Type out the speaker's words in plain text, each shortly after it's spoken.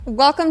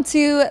Welcome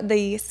to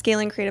the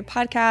Scaling Creative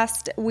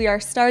Podcast. We are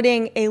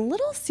starting a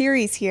little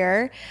series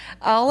here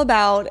all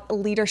about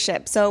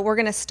leadership. So we're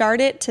going to start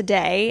it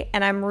today,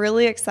 and I'm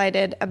really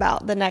excited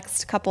about the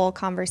next couple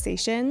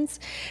conversations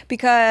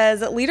because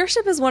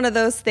leadership is one of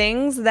those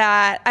things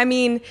that,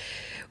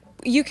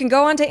 you can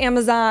go onto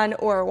Amazon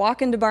or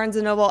walk into Barnes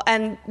 & Noble,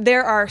 and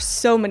there are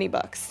so many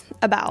books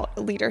about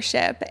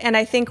leadership. And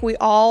I think we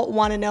all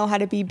want to know how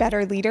to be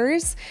better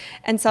leaders.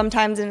 And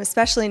sometimes, and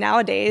especially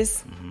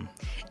nowadays,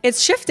 it's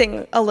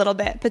shifting a little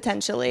bit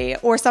potentially,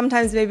 or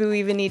sometimes maybe we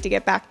even need to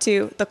get back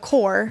to the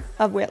core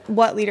of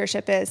what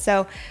leadership is.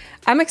 So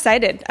I'm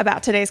excited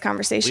about today's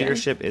conversation.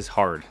 Leadership is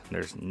hard.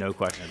 There's no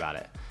question about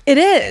it. It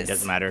is. It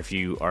doesn't matter if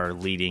you are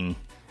leading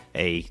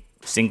a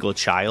single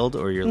child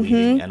or you're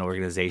leading an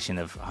organization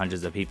of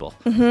hundreds of people.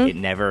 It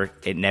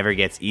never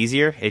gets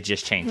easier. It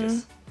just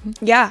changes.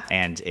 Yeah.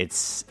 And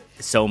it's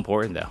so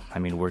important, though. I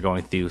mean, we're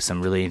going through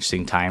some really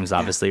interesting times,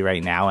 obviously,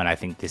 right now, and I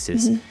think this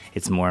is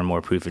it's more and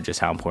more proof of just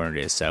how important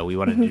it is. So we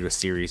want to do a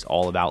series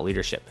all about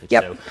leadership.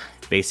 Yep. So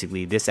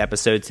basically, this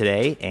episode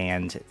today,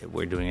 and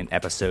we're doing an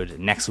episode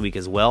next week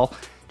as well,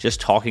 just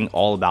talking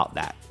all about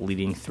that,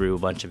 leading through a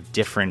bunch of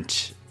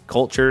different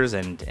cultures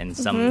and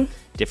some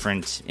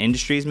different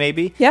industries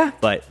maybe. Yeah.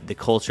 But the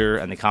culture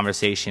and the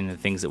conversation and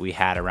things that we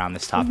had around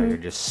this topic are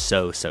just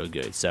so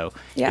good. So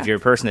if you're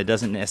a person that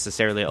doesn't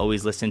necessarily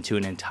always listen to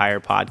an entire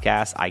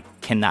podcast, I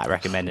cannot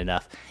recommend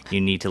enough. You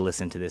need to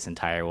listen to this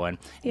entire one.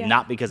 Yeah.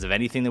 Not because of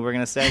anything that we're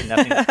going to say.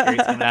 Nothing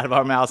great's coming out of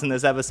our mouths in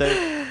this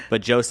episode.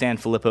 But Joe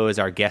Sanfilippo is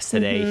our guest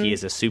today. He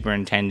is a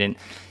superintendent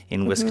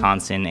in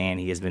Wisconsin, and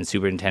he has been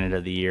superintendent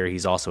of the year.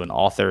 He's also an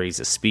author.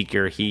 He's a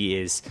speaker. He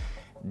is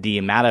the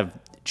amount of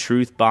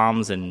truth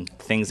bombs and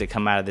things that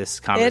come out of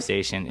this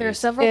conversation. There are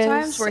several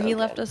times where he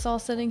left us all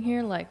sitting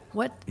here like,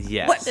 what?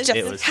 Yes, what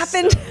just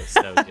happened?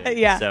 So good.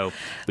 Yeah. So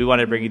we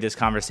wanted to bring you this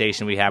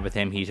conversation we had with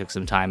him. He took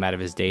some time out of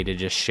his day to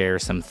just share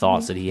some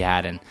thoughts that he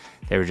had, and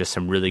there were just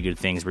some really good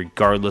things,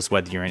 regardless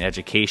whether you're in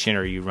education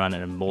or you run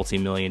a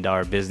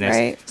multi-million-dollar business.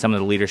 Right. Some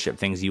of the leadership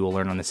things you will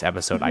learn on this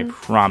episode, I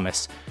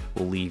promise,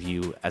 will leave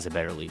you as a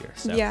better leader.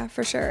 So. Yeah,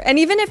 for sure. And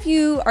even if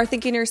you are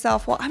thinking to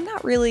yourself, well, I'm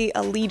not really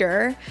a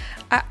leader,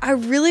 I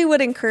really would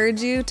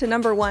encourage you to,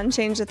 number one,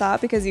 change the thought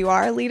because you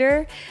are a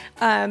leader,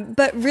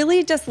 but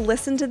really just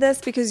listen to this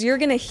because you're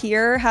going to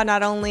hear how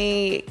not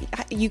only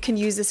you can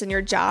use this in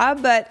your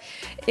job, but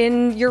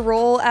in your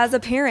role as a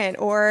parent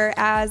or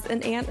as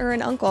an aunt or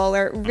an uncle,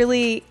 or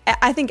really,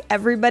 I think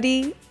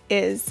everybody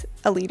is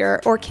a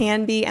leader or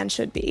can be and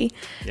should be.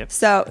 Yep.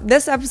 So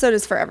this episode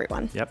is for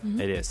everyone. Yep,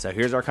 it is. So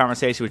here's our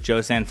conversation with Joe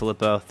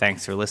Sanfilippo.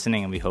 Thanks for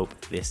listening, and we hope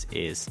this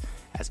is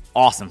as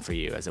awesome for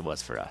you as it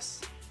was for us.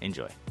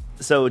 Enjoy.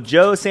 So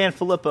Joe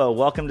Sanfilippo,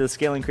 welcome to the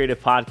Scaling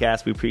Creative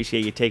Podcast. We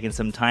appreciate you taking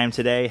some time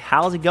today.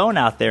 How's it going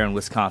out there in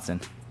Wisconsin?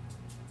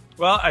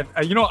 Well,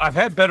 I've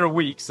had better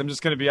weeks. I'm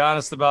just going to be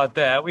honest about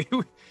that.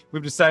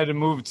 We've decided to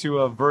move to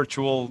a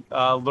virtual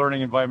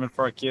learning environment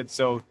for our kids.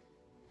 So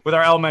with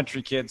our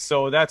elementary kids,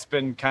 so that's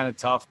been kind of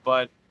tough.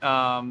 But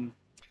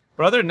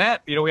other than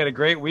that, we had a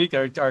great week.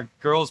 Our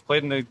girls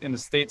played in the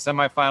state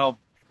semifinal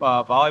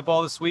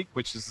volleyball this week,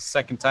 which is the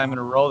second time in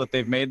a row that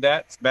they've made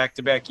that. It's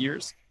back-to-back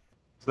years.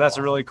 So that's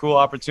a really cool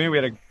opportunity. We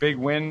had a big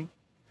win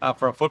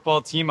for a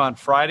football team on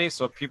Friday,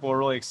 so people were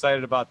really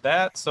excited about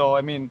that. So,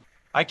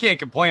 I can't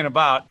complain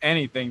about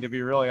anything, to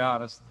be really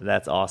honest.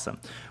 That's awesome.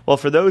 Well,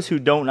 for those who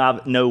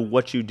don't know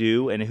what you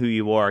do and who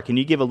you are, can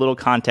you give a little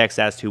context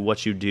as to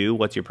what you do,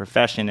 what's your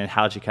profession, and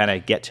how'd you kind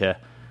of get to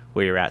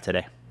where you're at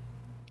today?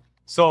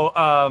 So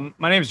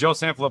my name is Joe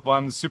Sanfilippo.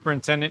 I'm the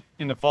superintendent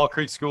in the Fall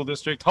Creek School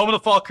District, home of the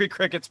Fall Creek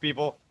Crickets,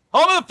 people.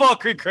 Home of the Fall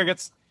Creek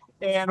Crickets.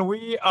 And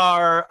we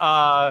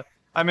are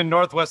I'm in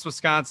Northwest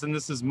Wisconsin.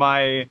 This is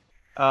my,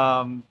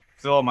 my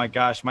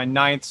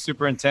ninth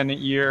superintendent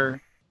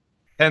year,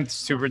 10th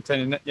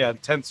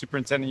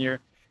superintendent year.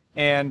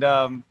 And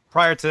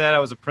prior to that, I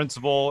was a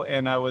principal,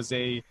 and I was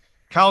a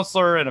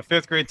counselor and a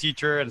fifth grade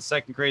teacher and a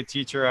second grade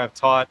teacher. I've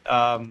taught,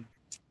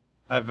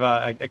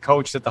 I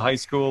coached at the high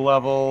school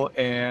level,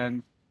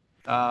 and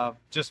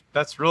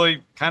that's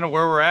really kind of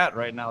where we're at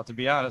right now, to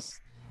be honest.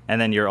 And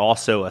then you're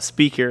also a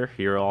speaker.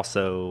 You're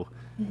also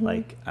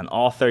like an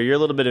author. You're a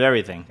little bit of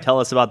everything.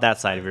 Tell us about that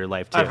side of your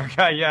life too. I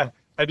forgot, yeah.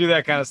 I do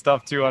that kind of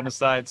stuff too on the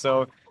side.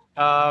 So,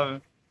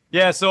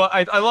 so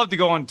I love to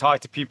go and talk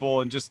to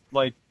people and just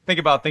like think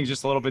about things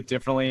just a little bit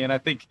differently. And I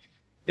think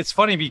it's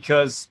funny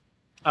because,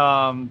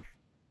 we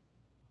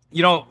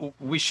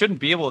shouldn't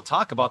be able to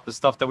talk about the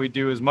stuff that we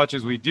do as much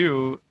as we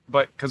do,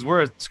 but because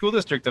we're a school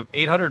district of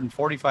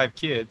 845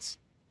 kids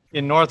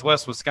in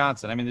Northwest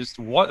Wisconsin.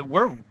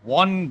 We're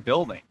one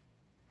building.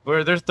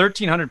 Where there's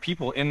 1,300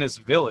 people in this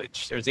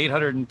village. There's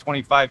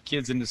 825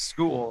 kids in this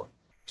school.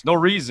 There's no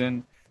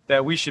reason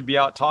that we should be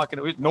out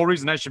talking. No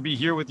reason I should be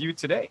here with you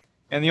today.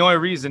 And the only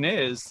reason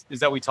is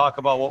that we talk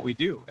about what we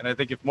do. And I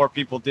think if more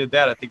people did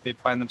that, I think they'd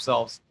find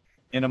themselves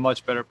in a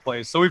much better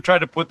place. So we've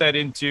tried to put that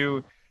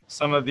into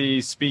some of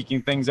the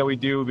speaking things that we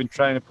do. We've been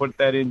trying to put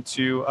that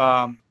into,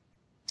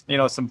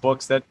 some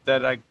books that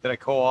I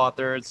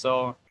co-authored.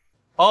 So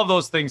all of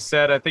those things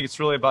said, I think it's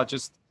really about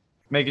just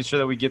making sure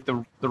that we get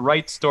the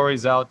right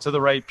stories out to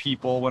the right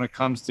people when it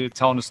comes to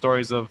telling the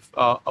stories of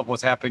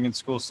what's happening in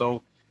school.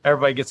 So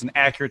everybody gets an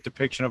accurate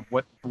depiction of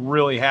what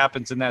really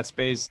happens in that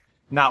space,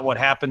 not what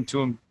happened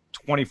to them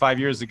 25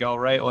 years ago,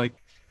 right? Like,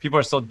 people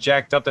are still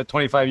jacked up that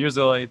 25 years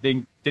ago, like,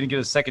 they didn't get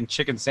a second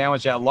chicken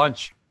sandwich at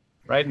lunch,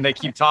 right? And they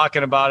keep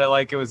talking about it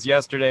like it was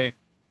yesterday.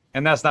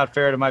 And that's not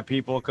fair to my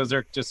people because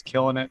they're just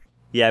killing it.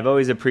 Yeah, I've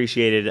always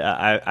appreciated,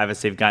 I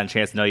obviously have gotten a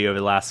chance to know you over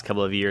the last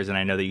couple of years, and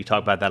I know that you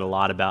talk about that a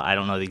lot, about, I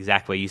don't know the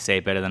exact way you say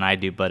it better than I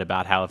do, but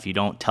about how if you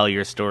don't tell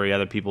your story,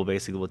 other people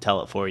basically will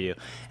tell it for you.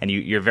 And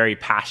you're very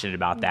passionate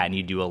about that, and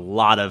you do a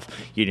lot of,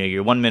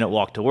 your 1 minute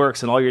walk to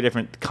works and all your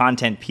different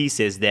content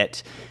pieces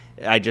that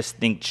I just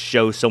think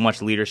show so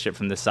much leadership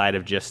from the side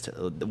of just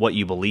what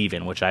you believe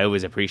in, which I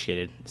always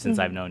appreciated since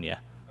I've known you.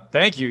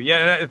 Thank you.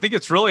 Yeah, I think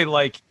it's really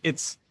like,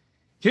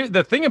 here,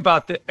 the thing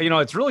about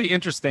it's really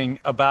interesting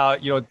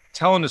about,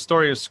 telling the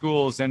story of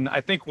schools. And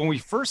I think when we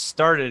first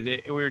started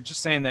it, we were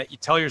just saying that you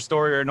tell your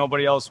story or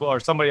nobody else will, or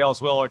somebody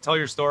else will, or tell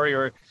your story,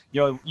 or,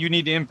 you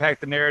need to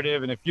impact the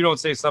narrative. And if you don't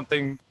say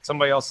something,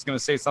 somebody else is going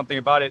to say something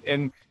about it.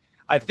 And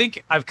I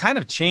think I've kind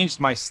of changed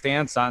my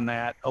stance on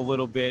that a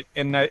little bit.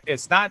 And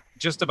it's not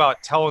just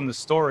about telling the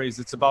stories.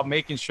 It's about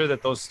making sure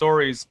that those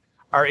stories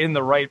are in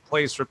the right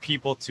place for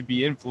people to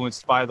be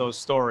influenced by those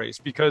stories.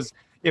 Because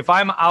if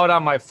I'm out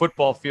on my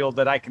football field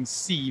that I can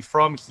see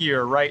from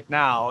here right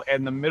now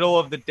in the middle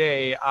of the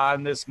day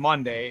on this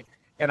Monday,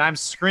 and I'm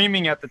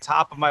screaming at the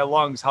top of my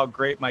lungs how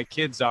great my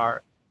kids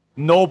are,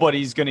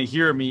 nobody's going to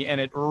hear me,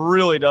 and it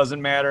really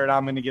doesn't matter, and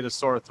I'm going to get a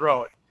sore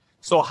throat.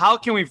 So how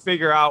can we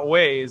figure out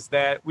ways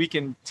that we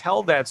can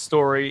tell that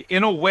story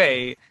in a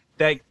way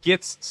that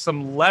gets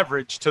some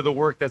leverage to the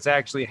work that's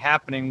actually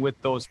happening with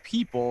those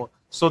people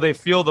so they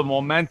feel the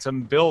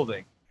momentum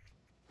building?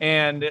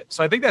 And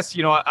so I think that's,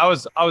 I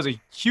was a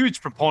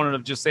huge proponent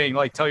of just saying,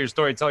 like, tell your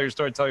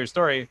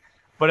story.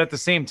 But at the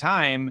same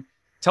time,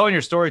 telling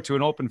your story to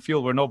an open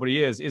field where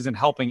nobody isn't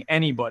helping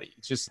anybody.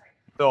 It's just,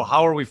 so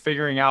how are we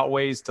figuring out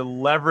ways to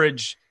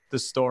leverage the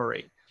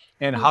story?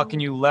 And how can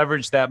you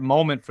leverage that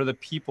moment for the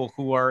people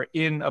who are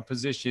in a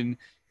position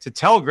to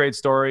tell great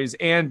stories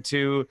and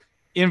to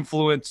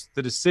influence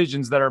the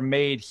decisions that are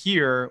made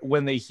here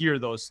when they hear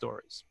those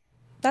stories?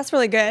 That's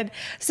really good.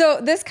 So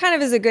this kind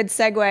of is a good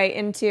segue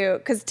into,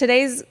 because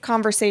today's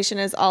conversation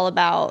is all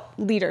about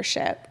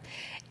leadership.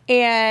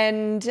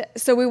 And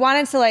so we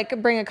wanted to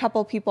bring a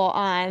couple people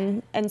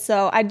on. And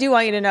so I do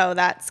want you to know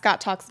that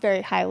Scott talks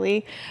very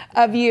highly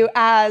of you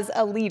as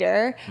a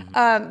leader.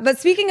 But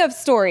speaking of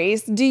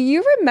stories, do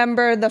you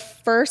remember the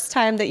first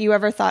time that you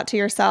ever thought to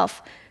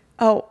yourself,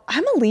 oh,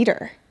 I'm a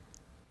leader?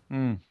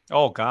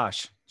 Oh,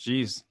 gosh.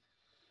 Geez.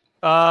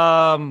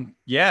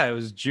 Yeah, it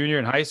was junior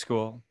in high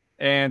school.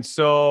 And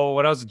so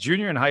when I was a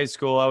junior in high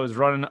school, I was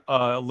running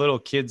a little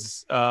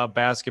kids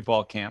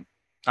basketball camp.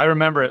 I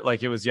remember it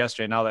like it was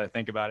yesterday, now that I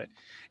think about it.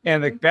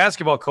 And the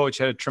basketball coach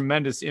had a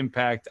tremendous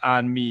impact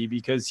on me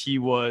because he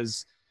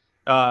was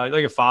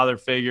like a father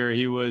figure.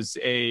 He was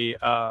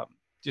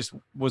just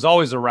was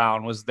always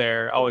around, was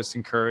there, always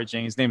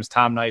encouraging. His name is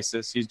Tom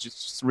Nisus. He's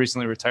just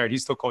recently retired. He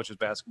still coaches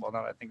basketball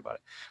now that I think about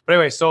it. But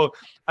anyway, so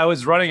I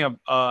was running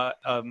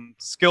a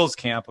skills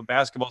camp, a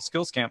basketball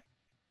skills camp.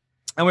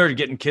 And we were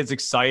getting kids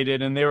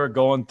excited, and they were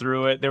going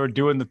through it. They were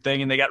doing the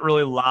thing, and they got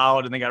really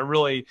loud, and they were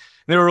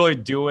really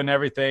doing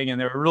everything, and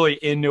they were really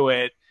into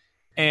it.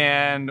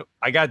 And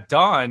I got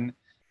done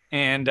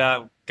and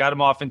got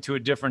him off into a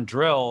different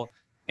drill.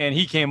 And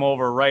he came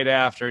over right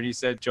after, and he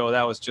said, "Joe,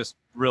 that was just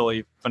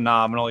really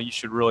phenomenal. You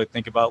should really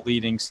think about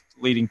leading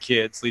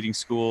kids, leading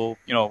school,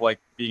 like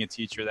being a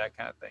teacher, that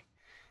kind of thing."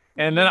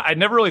 And then I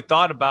never really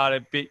thought about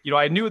it, but,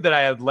 I knew that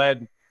I had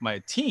led my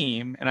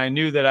team, and I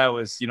knew that I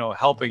was,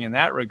 helping in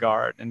that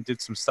regard, and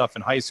did some stuff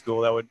in high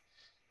school that would,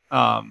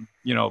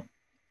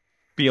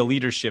 be a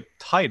leadership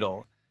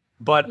title.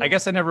 But I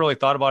guess I never really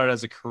thought about it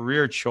as a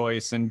career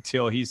choice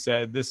until he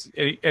said this.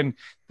 And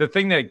the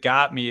thing that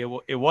got me,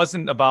 it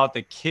wasn't about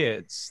the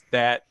kids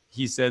that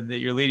he said that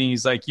you're leading.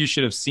 He's like, you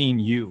should have seen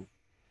you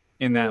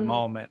in that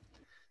moment.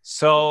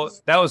 So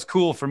that was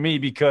cool for me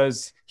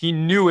because he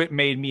knew it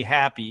made me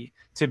happy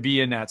to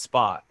be in that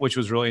spot, which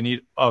was really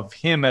neat of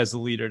him as a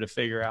leader to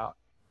figure out.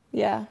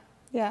 Yeah.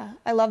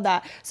 I love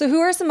that. So who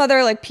are some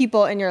other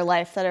people in your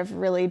life that have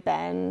really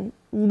been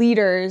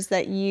leaders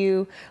that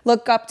you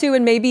look up to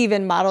and maybe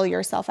even model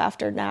yourself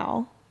after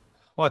now?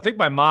 Well, I think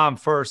my mom,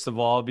 first of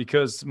all,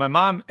 because my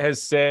mom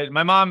has said,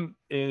 my mom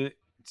is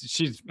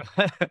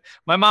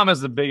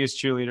the biggest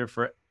cheerleader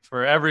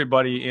for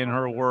everybody in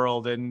her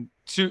world. And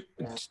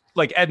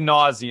ad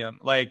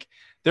nauseum,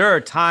 there are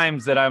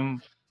times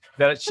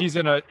that she's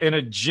in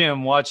a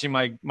gym watching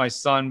my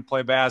son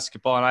play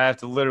basketball, and I have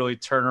to literally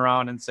turn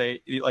around and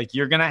say,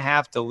 you're going to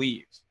have to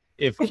leave.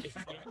 If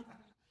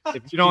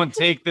you don't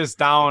take this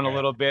down a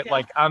little bit,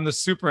 I'm the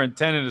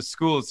superintendent of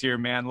schools here,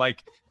 man.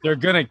 They're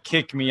going to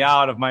kick me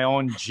out of my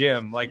own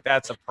gym.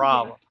 That's a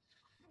problem.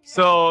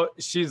 So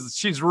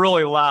she's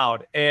really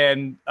loud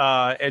and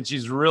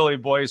she's really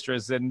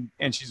boisterous and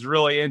she's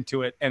really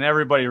into it, and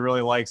everybody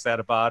really likes that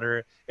about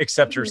her,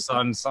 except her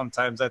son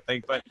sometimes, I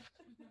think.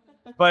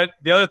 But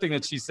the other thing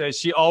that she says,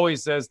 she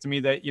always says to me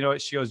that, you know,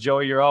 she goes,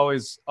 Joey, you're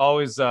always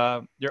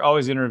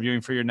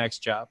interviewing for your next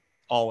job,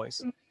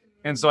 always.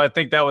 And so I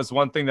think that was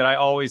one thing that I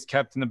always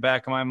kept in the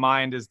back of my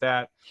mind, is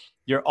that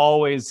you're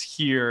always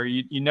here.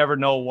 You never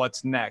know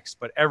what's next,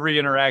 but every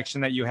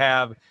interaction that you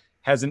have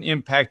has an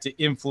impact to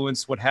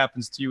influence what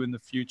happens to you in the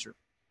future.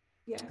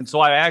 Yeah. And so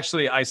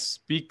I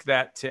speak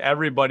that to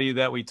everybody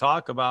that we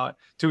talk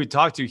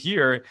to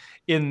here,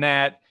 in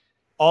that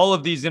all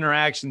of these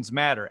interactions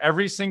matter.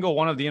 Every single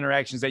one of the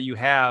interactions that you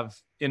have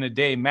in a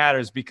day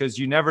matters, because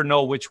you never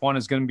know which one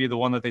is going to be the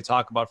one that they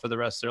talk about for the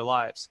rest of their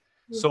lives.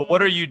 Mm-hmm. So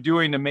what are you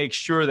doing to make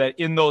sure that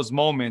in those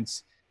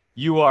moments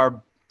you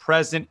are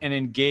present and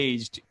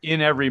engaged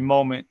in every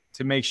moment,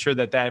 to make sure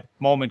that that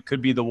moment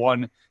could be the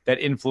one that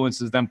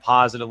influences them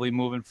positively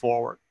moving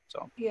forward?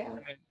 So yeah,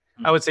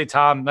 I would say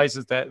Tom Nice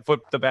is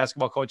the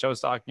basketball coach I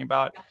was talking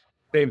about.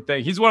 Same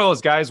thing. He's one of those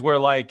guys where,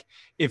 like,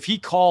 if he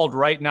called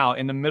right now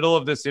in the middle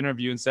of this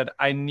interview and said,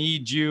 I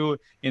need you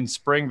in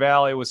Spring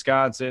Valley,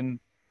 Wisconsin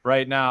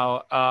right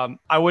now,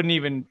 I wouldn't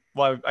even,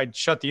 I'd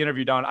shut the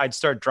interview down. I'd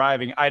start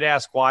driving. I'd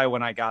ask why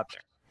when I got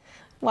there.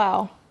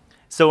 Wow.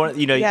 So,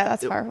 you know, yeah,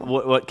 that's powerful.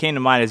 What came to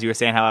mind as you were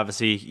saying how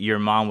obviously your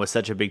mom was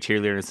such a big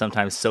cheerleader and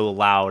sometimes so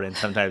loud and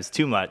sometimes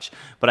too much.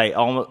 But I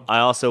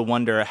also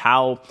wonder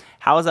how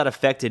has that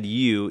affected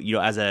you, you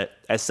know,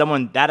 as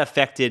someone that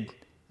affected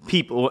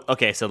people.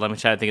 Okay, so let me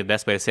try to think of the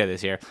best way to say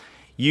this here.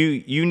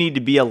 You need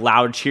to be a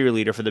loud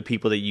cheerleader for the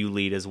people that you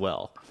lead as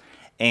well.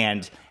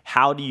 And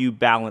how do you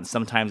balance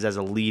sometimes as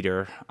a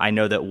leader? I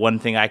know that one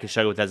thing I could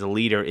struggle with as a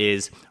leader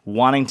is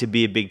wanting to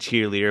be a big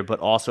cheerleader, but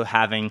also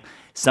having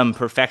some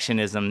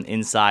perfectionism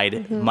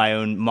inside my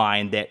own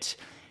mind. That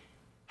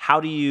how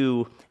do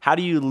you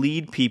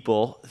lead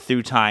people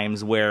through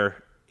times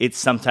where it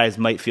sometimes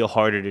might feel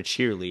harder to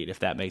cheerlead, if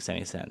that makes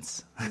any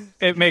sense?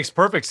 It makes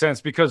perfect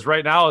sense, because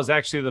right now is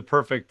actually the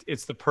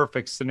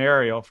perfect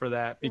scenario for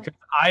that. Because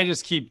I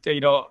just keep, you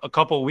know, a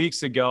couple of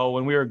weeks ago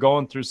when we were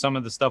going through some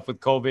of the stuff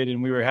with COVID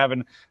and we were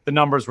having, the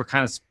numbers were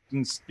kind of,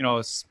 you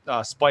know,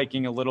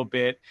 spiking a little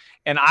bit.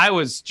 And I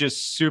was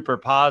just super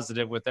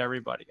positive with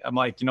everybody. I'm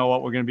like, you know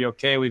what, we're going to be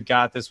okay. We've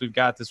got this.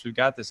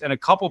 And a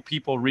couple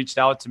people reached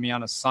out to me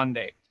on a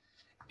Sunday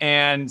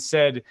and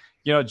said,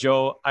 you know,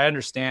 Joe, I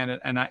understand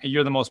it, and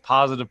you're the most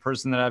positive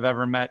person that I've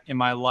ever met in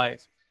my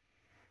life.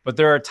 But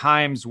there are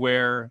times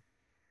where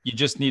you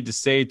just need to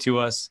say to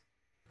us,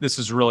 this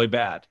is really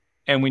bad,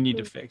 and we need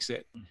to fix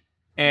it.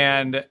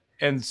 And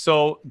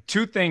so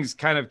two things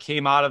kind of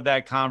came out of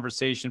that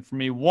conversation for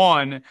me.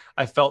 One,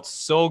 I felt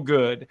so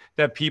good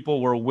that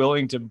people were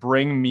willing to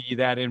bring me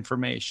that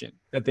information,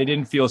 that they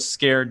didn't feel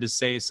scared to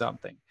say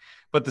something.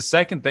 But the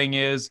second thing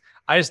is,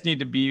 I just need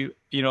to be,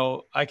 you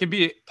know, I can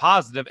be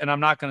positive, and I'm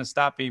not going to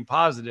stop being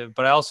positive,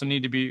 but I also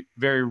need to be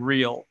very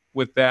real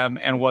with them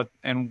and what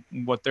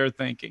they're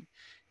thinking.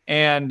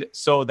 And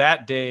so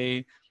that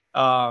day,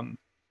 you're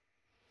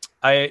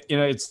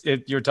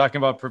talking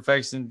about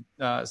perfection,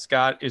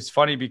 Scott. It's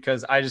funny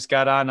because I just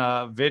got on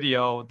a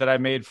video that I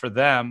made for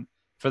them,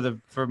 for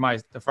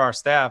our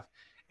staff.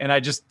 And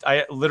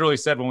I literally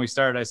said, when we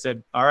started, I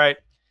said, all right,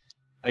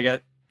 I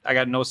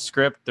got no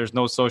script. There's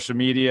no social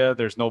media.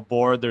 There's no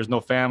board. There's no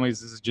families.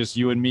 This is just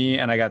you and me.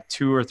 And I got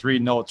 2 or 3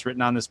 notes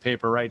written on this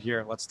paper right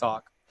here. Let's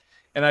talk.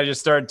 And I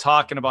just started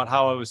talking about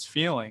how I was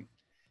feeling.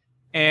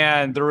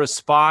 And the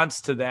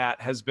response to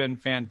that has been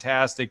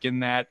fantastic,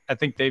 in that I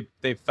think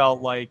they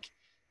felt like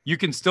you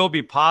can still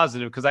be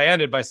positive. Because I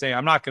ended by saying,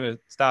 I'm not going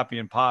to stop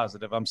being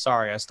positive. I'm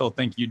sorry. I still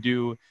think you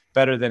do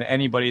better than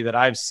anybody that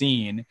I've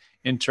seen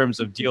in terms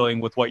of dealing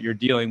with what you're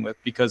dealing with,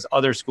 because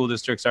other school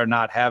districts are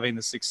not having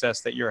the success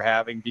that you're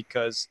having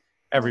because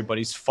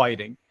everybody's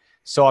fighting.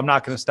 So I'm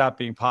not going to stop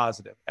being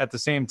positive. At the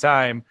same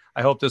time,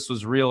 I hope this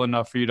was real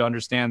enough for you to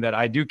understand that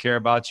I do care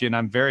about you and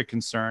I'm very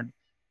concerned,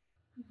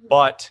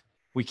 but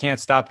we can't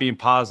stop being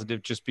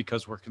positive just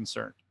because we're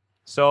concerned.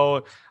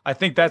 So I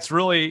think that's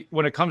really,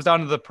 when it comes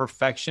down to the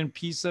perfection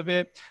piece of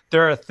it,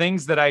 there are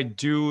things that I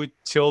do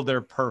till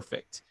they're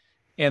perfect.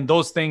 And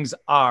those things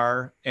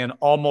are, and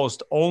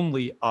almost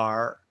only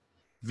are,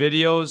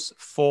 videos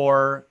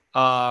for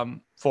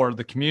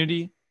the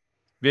community,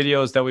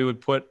 videos that we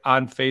would put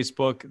on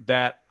Facebook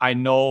that I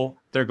know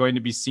they're going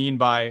to be seen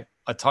by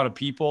a ton of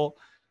people.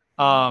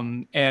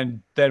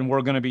 And then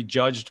we're going to be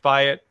judged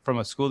by it from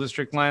a school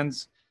district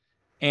lens.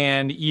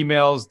 And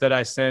emails that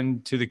I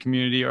send to the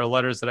community, or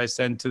letters that I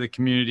send to the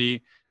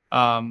community,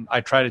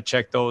 I try to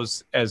check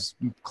those as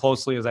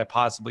closely as I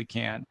possibly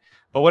can.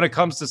 But when it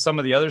comes to some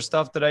of the other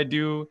stuff that I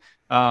do,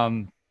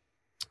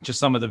 just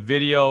some of the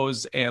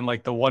videos and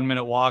like the 1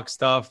 minute walk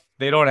stuff,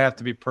 they don't have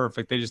to be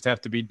perfect. They just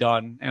have to be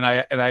done. And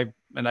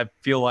I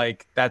feel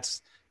like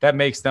that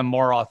makes them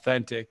more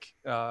authentic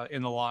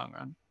in the long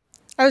run.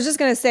 I was just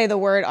going to say the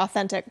word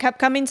authentic kept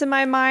coming to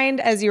my mind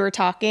as you were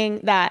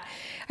talking, that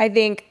I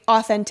think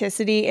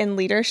authenticity in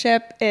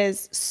leadership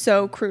is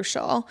so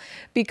crucial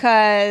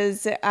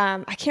because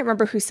I can't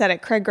remember who said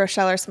it, Craig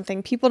Groeschel or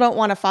something. People don't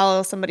want to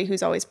follow somebody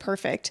who's always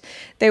perfect.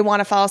 They want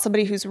to follow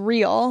somebody who's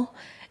real.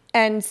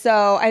 And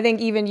so I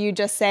think even you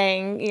just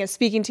saying,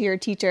 speaking to your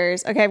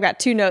teachers, okay, I've got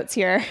 2 notes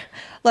here.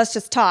 Let's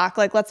just talk.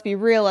 Like, let's be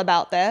real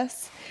about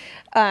this.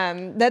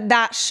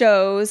 That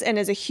shows and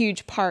is a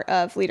huge part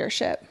of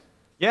leadership.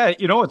 Yeah,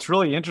 what's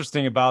really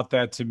interesting about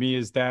that to me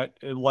is that,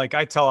 like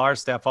I tell our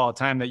staff all the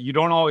time, that you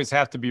don't always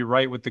have to be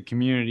right with the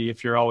community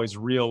if you're always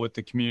real with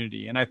the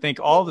community. And I think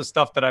all the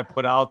stuff that I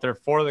put out there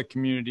for the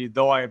community,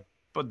 though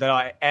that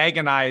I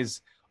agonize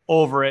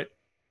over it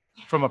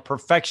from a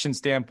perfection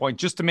standpoint,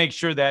 just to make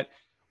sure that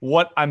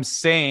what I'm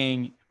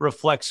saying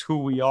reflects who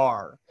we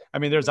are. I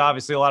mean, there's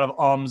obviously a lot of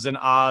ums and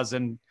ahs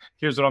and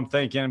here's what I'm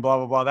thinking and blah,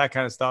 blah, blah, that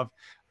kind of stuff.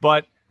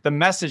 But the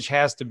message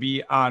has to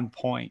be on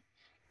point.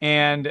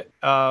 And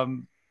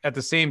at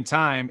the same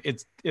time,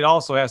 it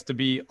also has to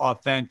be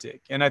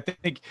authentic. And I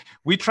think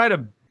we try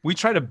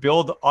to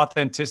build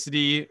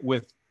authenticity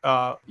with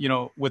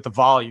with the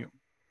volume,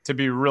 to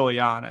be really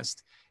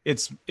honest.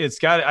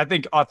 I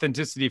think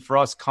authenticity for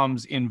us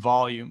comes in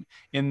volume,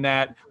 in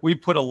that we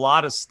put a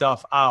lot of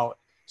stuff out.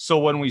 So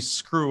when we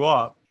screw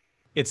up,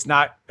 it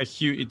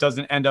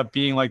doesn't end up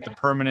being like the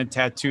permanent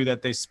tattoo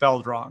that they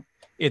spelled wrong.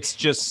 It's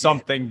just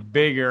something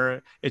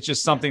bigger. It's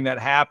just something that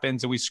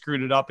happens and we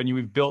screwed it up, and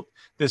we've built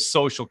this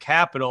social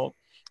capital.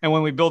 And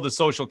when we build the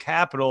social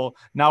capital,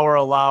 now we're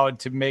allowed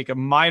to make a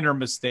minor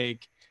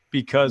mistake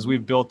because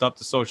we've built up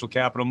the social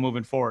capital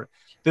moving forward.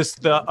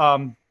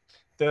 When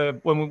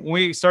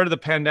we started the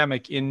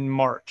pandemic in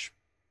March,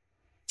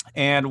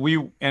 and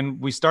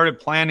we started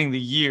planning the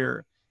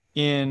year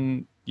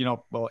in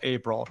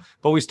April,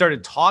 but we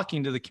started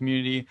talking to the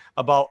community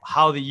about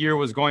how the year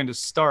was going to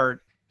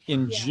start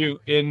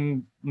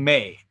in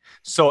May.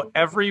 So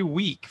every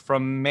week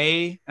from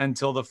May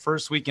until the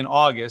first week in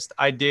August,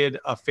 I did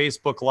a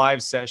Facebook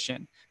Live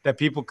session that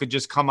people could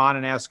just come on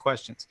and ask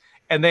questions.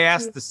 And they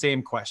asked the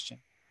same question.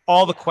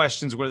 All the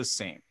questions were the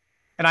same.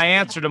 And I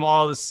answered them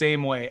all the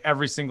same way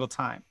every single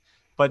time.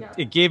 But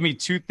it gave me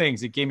 2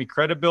 things. It gave me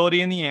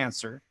credibility in the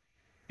answer,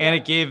 and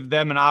it gave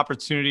them an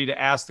opportunity to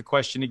ask the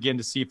question again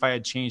to see if I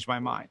had changed my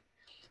mind.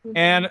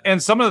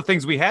 And some of the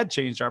things we had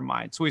changed our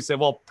mind. So we said,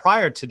 well,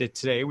 prior to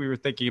today, we were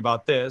thinking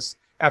about this.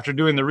 After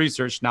doing the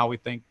research, now we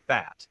think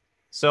that.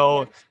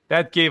 So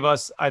that gave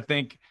us, I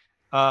think,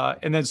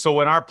 and then so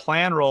when our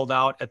plan rolled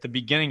out at the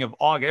beginning of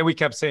August, and we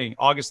kept saying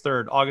August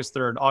 3rd, August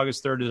 3rd,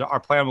 August 3rd, our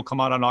plan will come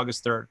out on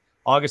August 3rd,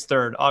 August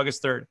 3rd,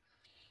 August 3rd.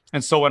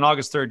 And so when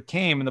August 3rd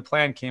came and the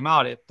plan came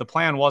out, the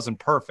plan wasn't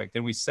perfect.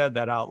 And we said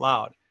that out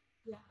loud.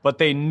 But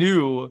they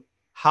knew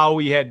how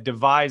we had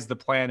devised the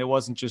plan. It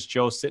wasn't just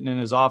Joe sitting in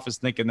his office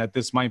thinking that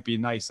this might be a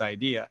nice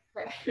idea.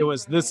 It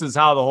was, this is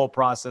how the whole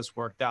process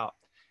worked out.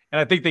 And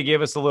I think they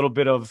gave us a little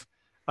bit of,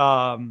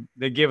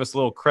 they gave us a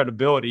little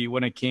credibility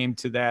when it came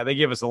to that. They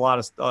gave us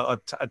a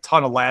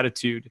ton of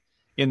latitude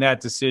in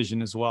that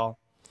decision as well.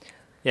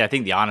 Yeah, I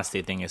think the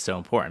honesty thing is so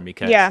important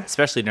because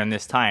especially during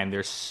this time,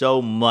 there's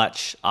so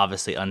much,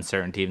 obviously,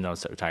 uncertainty, even though I'm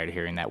so tired of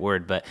hearing that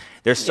word, but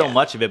there's so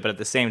much of it. But at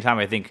the same time,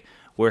 I think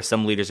where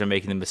some leaders are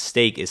making the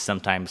mistake is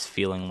sometimes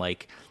feeling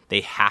like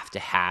they have to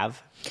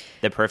have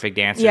the perfect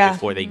answer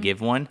before they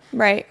give one.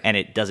 Right. And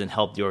it doesn't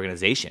help the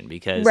organization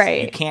because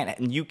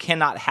you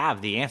cannot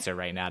have the answer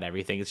right now to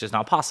everything. It's just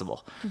not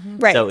possible.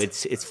 Right. So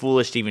it's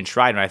foolish to even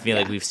try. And I feel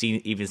like we've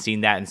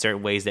seen that in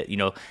certain ways that,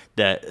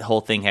 the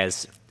whole thing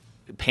has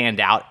panned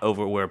out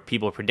over where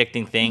people are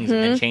predicting things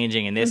and then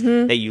changing and this,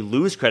 that you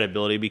lose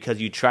credibility because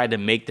you tried to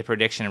make the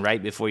prediction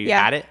right before you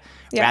had it,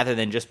 rather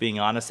than just being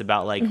honest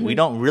about we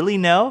don't really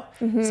know.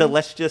 So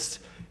let's just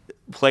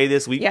play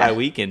this week by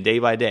week and day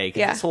by day.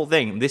 Because this whole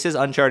thing, this is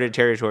uncharted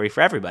territory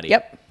for everybody.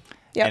 Yep.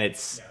 And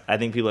I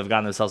think people have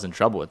gotten themselves in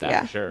trouble with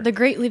that for sure. The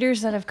great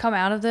leaders that have come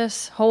out of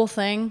this whole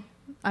thing,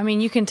 I mean,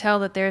 you can tell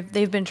that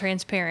they've been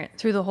transparent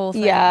through the whole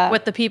thing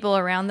with the people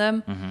around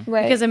them.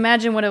 Right. Because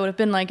imagine what it would have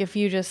been like if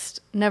you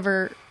just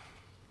never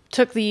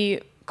took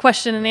the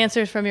question and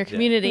answers from your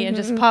community and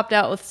just popped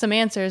out with some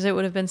answers. It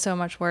would have been so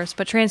much worse.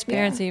 But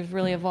transparency has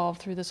really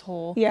evolved through this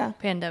whole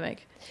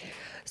pandemic.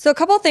 So a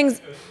couple of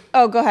things.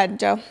 Oh, go ahead,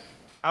 Joe.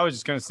 I was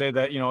just going to say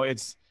that,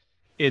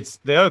 it's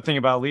the other thing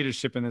about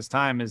leadership in this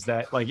time is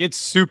that it's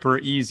super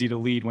easy to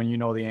lead when you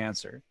know the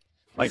answer.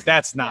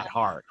 That's not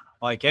hard.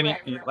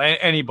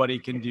 Anybody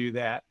can do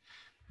that.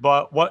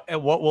 But what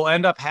will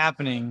end up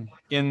happening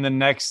in the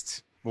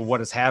next, what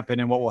has happened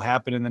and what will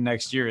happen in the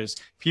next year is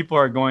people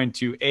are going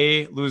to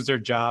A, lose their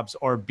jobs,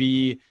 or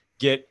B,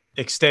 get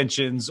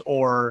extensions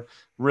or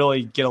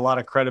really get a lot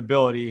of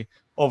credibility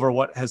over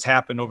what has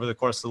happened over the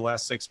course of the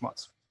last 6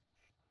 months.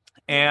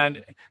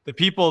 And the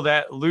people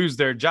that lose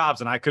their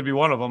jobs, and I could be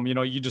one of them,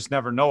 you just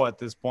never know at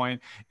this point,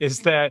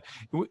 is that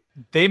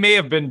they may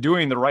have been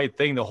doing the right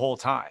thing the whole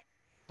time.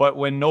 But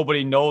when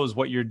nobody knows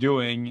what you're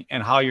doing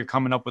and how you're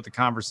coming up with the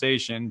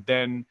conversation,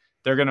 then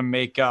they're going to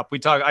make up. I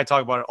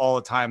talk about it all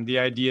the time. The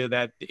idea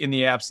that in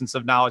the absence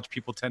of knowledge,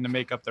 people tend to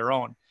make up their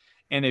own.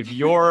 And if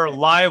your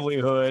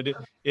livelihood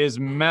is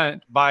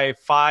meant by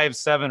 5,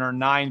 7, or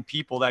 9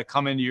 people that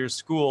come into your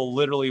school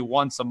literally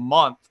once a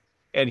month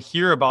and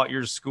hear about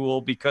your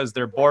school because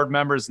they're board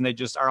members and they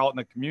just are out in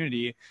the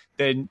community,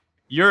 then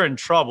you're in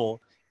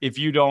trouble if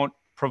you don't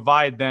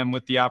provide them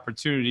with the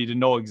opportunity to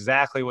know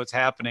exactly what's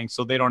happening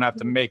so they don't have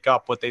to make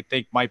up what they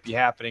think might be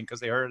happening because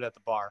they heard it at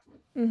the bar.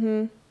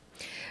 Mm-hmm.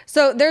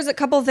 So there's a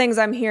couple of things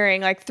I'm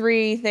hearing, like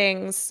 3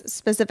 things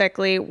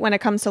specifically when it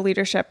comes to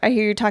leadership. I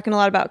hear you talking a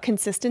lot about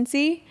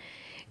consistency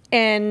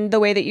in the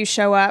way that you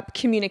show up,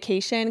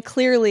 communication,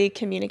 clearly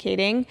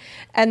communicating,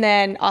 and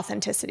then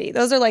authenticity.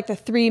 Those are like the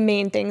 3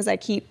 main things I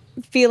keep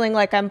feeling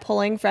like I'm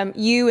pulling from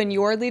you and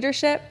your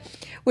leadership.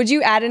 Would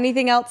you add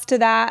anything else to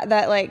that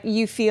like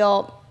you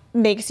feel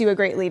makes you a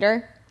great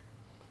leader?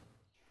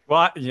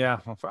 Well, yeah,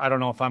 I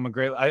don't know if I'm a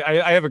great.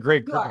 I have a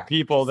great group of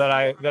people that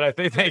I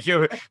think. Thank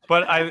you,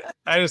 but I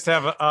just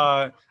have.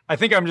 I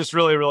think I'm just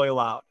really, really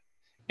loud,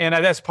 and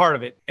that's part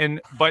of it.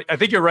 But I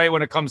think you're right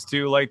when it comes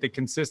to like the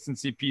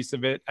consistency piece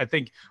of it. I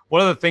think one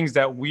of the things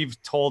that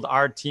we've told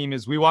our team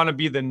is we want to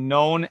be the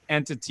known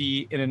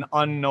entity in an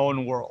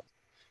unknown world.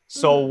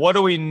 So what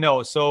do we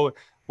know? So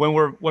when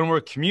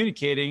we're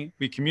communicating,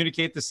 we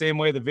communicate the same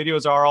way. The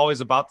videos are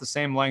always about the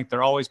same length.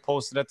 They're always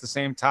posted at the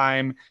same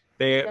time.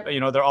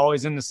 They're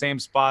always in the same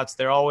spots.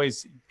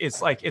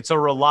 It's a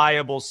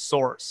reliable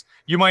source.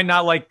 You might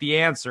not like the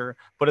answer,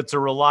 but it's a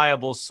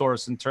reliable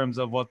source in terms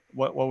of what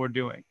we're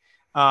doing.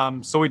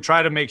 So we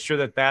try to make sure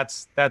that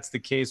that's the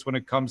case when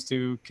it comes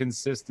to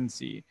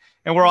consistency,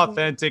 and we're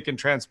authentic and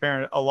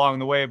transparent along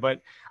the way.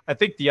 But I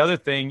think the other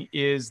thing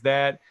is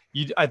that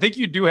I think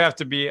you do have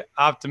to be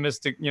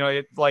optimistic,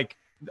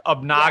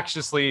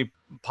 obnoxiously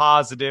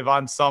positive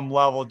on some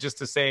level, just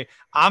to say,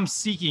 I'm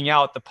seeking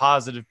out the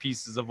positive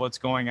pieces of what's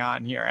going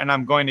on here, and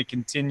I'm going to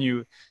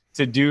continue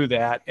to do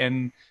that.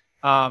 And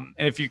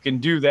if you can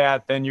do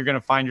that, then you're going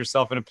to find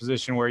yourself in a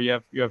position where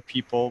you have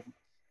people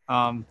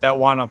that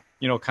want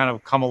to, kind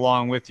of come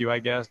along with you, I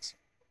guess.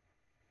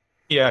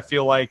 Yeah, I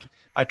feel like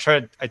I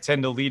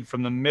tend to lead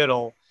from the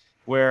middle,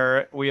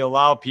 where we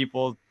allow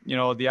people,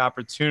 the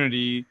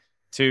opportunity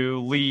to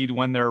lead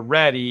when they're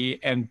ready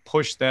and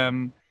push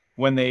them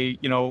when they,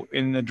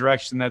 in the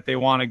direction that they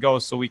want to go,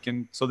 so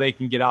they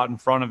can get out in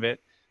front of it.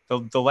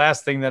 The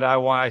last thing that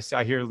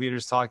I hear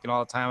leaders talking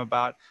all the time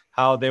about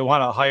how they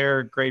want to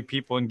hire great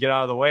people and get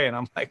out of the way. And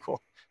I'm like,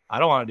 well, I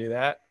don't want to do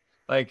that.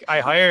 Like,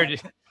 I hired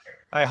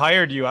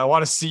you. I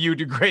want to see you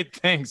do great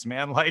things,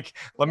 man. Like,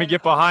 let me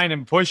get behind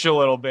and push a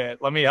little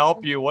bit. Let me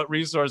help you. What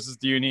resources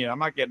do you need? I'm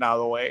not getting out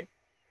of the way.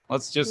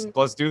 Let's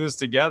do this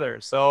together.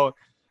 So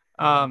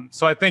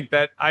I think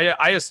that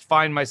I just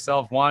find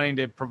myself wanting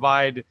to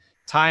provide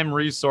time,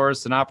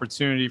 resource, and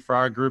opportunity for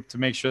our group to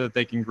make sure that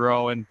they can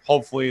grow, and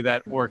hopefully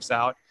that works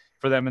out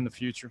for them in the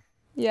future.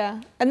 Yeah.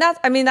 And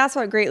that's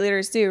what great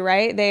leaders do,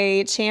 right?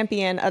 They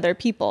champion other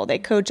people. They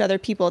coach other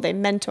people. They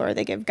mentor.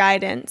 They give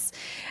guidance.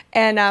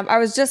 And I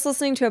was just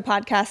listening to a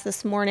podcast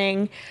this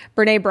morning,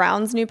 Brene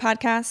Brown's new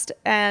podcast.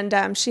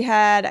 And she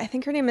had, I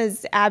think her name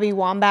is Abby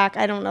Wambach.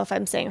 I don't know if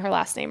I'm saying her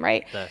last name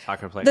right. The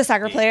soccer player. The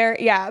soccer player,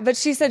 yeah. But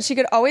she said she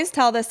could always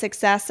tell the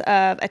success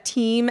of a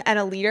team and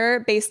a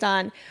leader based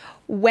on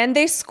when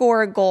they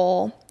score a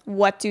goal,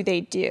 what do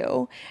they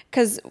do?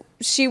 Because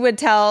she would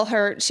have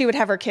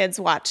her kids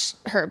watch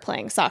her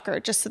playing soccer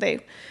just so they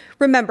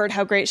remembered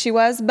how great she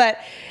was. But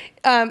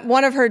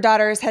one of her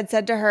daughters had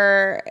said to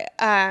her,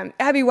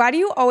 Abby, why do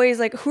you always,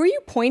 who are you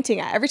pointing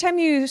at? Every time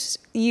you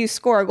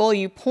score a goal,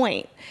 you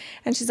point.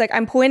 And she's like,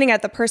 I'm pointing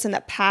at the person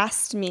that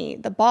passed me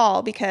the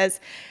ball,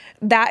 because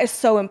that is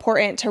so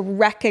important to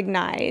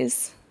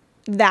recognize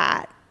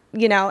that,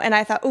 and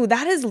I thought, oh,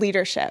 that is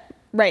leadership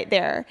right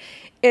there.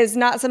 Is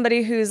not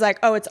somebody who's like,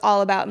 oh, it's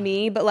all about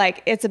me,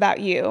 but it's about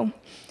you.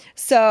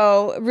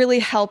 So really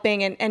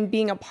helping and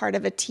being a part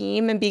of a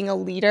team and being a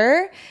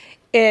leader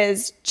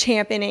is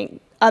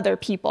championing other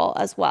people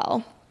as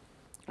well,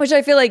 which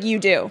I feel like you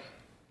do.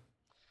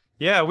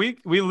 Yeah, we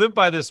live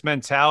by this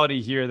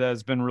mentality here that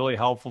has been really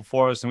helpful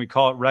for us, and we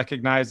call it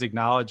recognize,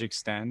 acknowledge,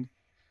 extend.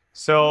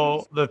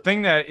 So the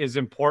thing that is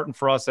important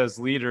for us as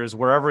leaders,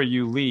 wherever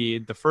you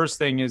lead, the first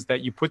thing is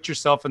that you put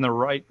yourself in the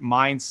right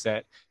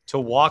mindset to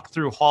walk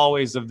through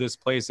hallways of this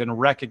place and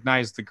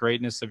recognize the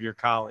greatness of your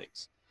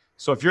colleagues.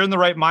 So if you're in the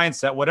right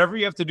mindset, whatever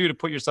you have to do to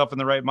put yourself in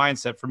the right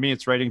mindset, for me,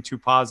 it's writing 2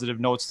 positive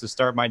notes to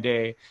start my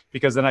day,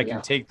 because then I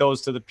can take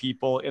those to the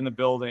people in the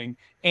building.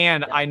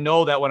 And I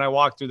know that when I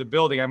walk through the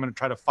building, I'm going to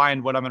try to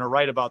find what I'm going to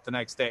write about the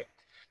next day.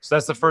 So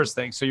that's the first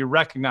thing. So you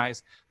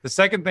recognize. The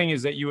second thing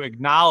is that you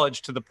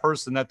acknowledge to the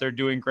person that they're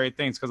doing great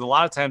things. Because a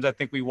lot of times I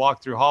think we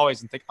walk through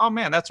hallways and think, oh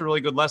man, that's a really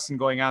good lesson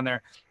going on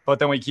there. But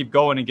then we keep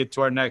going and get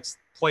to our next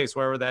place,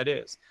 wherever that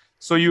is.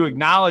 So you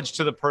acknowledge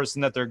to the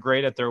person that they're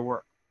great at their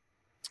work.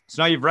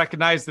 So now you've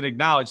recognized and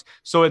acknowledged.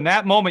 So in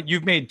that moment,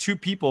 you've made 2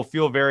 people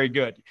feel very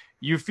good.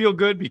 You feel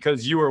good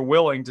because you are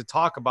willing to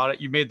talk about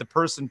it. You made the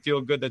person feel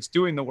good that's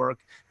doing the work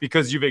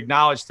because you've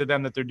acknowledged to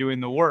them that they're doing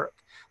the work.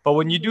 But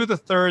when you do the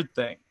third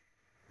thing,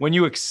 when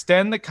you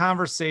extend the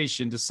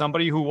conversation to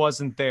somebody who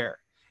wasn't there,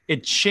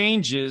 it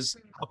changes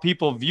how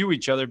people view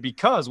each other,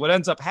 because what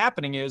ends up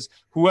happening is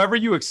whoever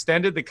you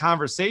extended the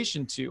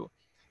conversation to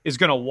is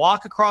going to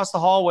walk across the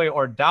hallway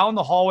or down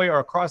the hallway or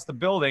across the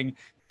building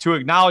to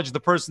acknowledge the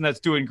person that's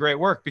doing great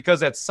work,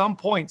 because at some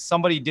point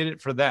somebody did it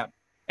for them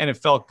and it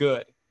felt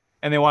good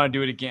and they want to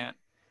do it again.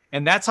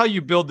 And that's how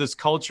you build this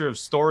culture of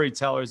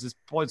storytellers, this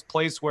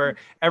place where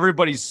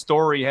everybody's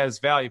story has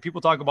value.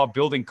 People talk about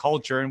building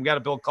culture, and we got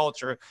to build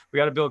culture. We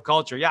got to build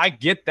culture. Yeah, I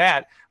get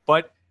that.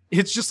 But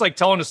it's just like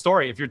telling a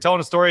story. If you're telling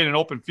a story in an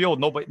open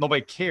field,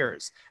 nobody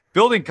cares.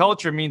 Building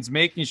culture means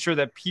making sure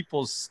that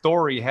people's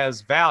story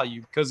has value,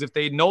 because if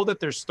they know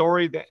that their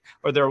story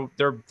or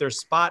their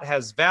spot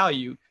has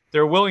value,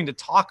 they're willing to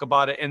talk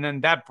about it. And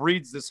then that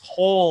breeds this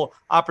whole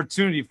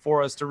opportunity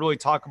for us to really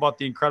talk about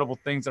the incredible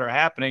things that are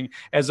happening,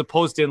 as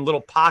opposed to in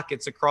little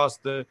pockets across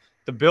the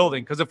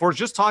building. Because if we're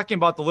just talking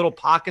about the little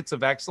pockets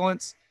of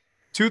excellence,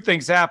 two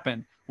things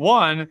happen.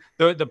 One,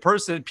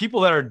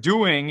 people that are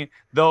doing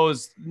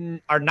those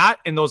are not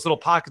in those little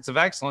pockets of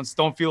excellence,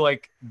 don't feel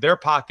like their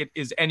pocket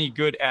is any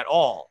good at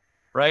all.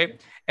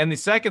 Right. And the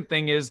second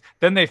thing is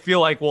then they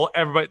feel like, well,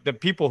 the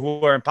people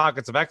who are in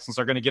pockets of excellence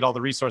are going to get all the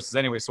resources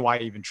anyway. So why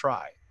even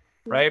try?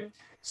 Right. Mm-hmm.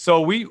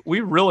 So we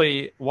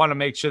really want to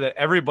make sure that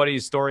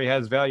everybody's story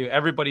has value.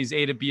 Everybody's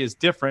A to B is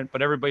different,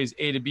 but everybody's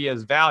A to B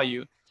has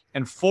value,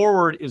 and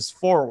forward is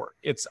forward.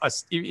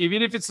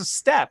 Even if it's a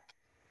step,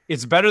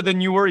 it's better than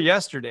you were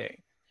yesterday.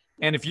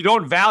 And if you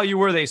don't value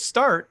where they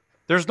start,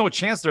 there's no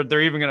chance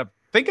they're even going to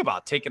think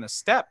about taking a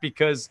step,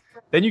 because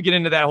then you get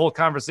into that whole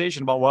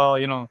conversation about, well,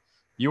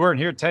 you weren't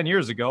here 10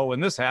 years ago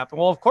when this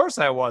happened. Well, of course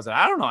I wasn't.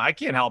 I don't know. I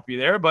can't help you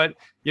there, but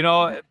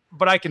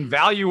I can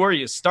value where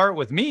you start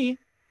with me.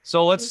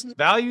 So let's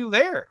value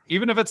there.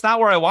 Even if it's not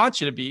where I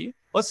want you to be,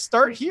 let's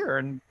start here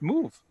and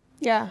move.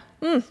 Yeah.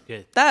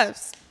 Good.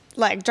 That's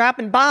like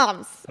dropping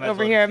bombs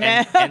over here,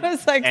 man. End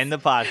the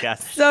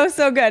podcast.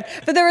 So good.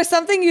 But there was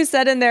something you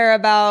said in there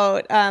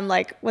about,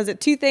 was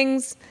it two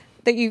things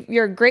that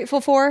you're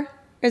grateful for?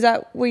 Is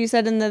that what you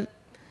said in the...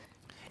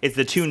 It's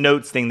the two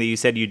notes thing that you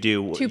said you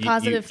do. Two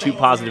positive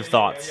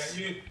thoughts.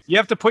 You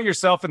have to put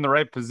yourself in the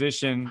right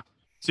position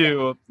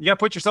to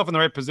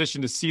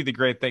see the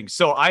great things.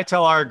 So I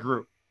tell our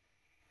group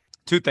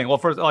two things. Well,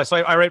 first, so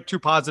I write two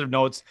positive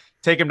notes,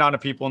 take them down to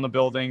people in the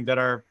building that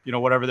are,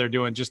 whatever they're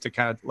doing, just to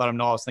kind of let them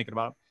know I was thinking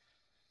about them.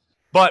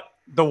 But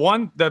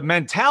the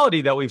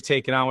mentality that we've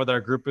taken on with our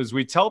group is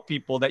we tell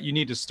people that you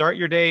need to start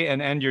your day and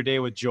end your day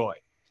with joy.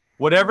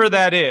 Whatever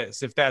that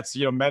is, if that's,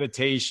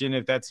 meditation,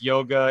 if that's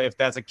yoga, if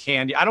that's a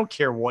candy, I don't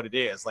care what it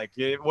is. Like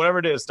whatever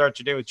it is, start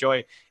your day with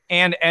joy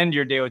and end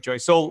your day with joy.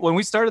 So when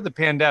we started the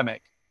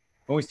pandemic,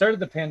 I want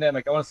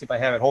to see if I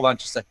have it. Hold on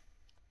just a second.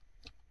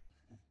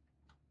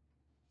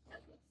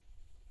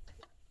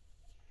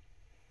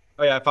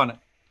 Oh yeah, I found it.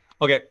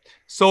 Okay.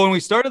 So when we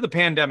started the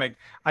pandemic,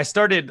 I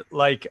started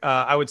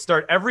I would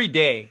start every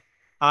day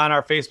on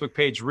our Facebook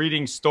page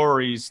reading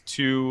stories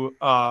to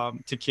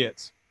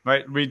kids.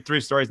 Right, read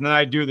 3 stories, and then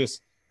I do this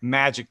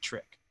magic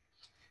trick,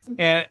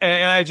 and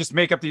I just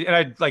make up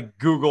and I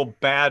Google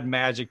bad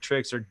magic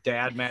tricks or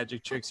dad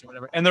magic tricks or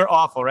whatever, and they're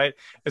awful, right?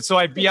 And so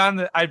I'd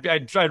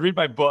read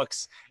my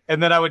books,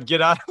 and then I would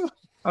get on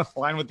the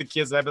line with the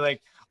kids, and I'd be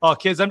like, "Oh,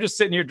 kids, I'm just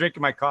sitting here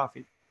drinking my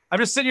coffee.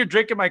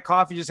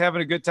 Just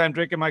having a good time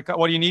drinking my coffee.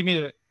 What do you need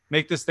me to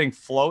make this thing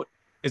float?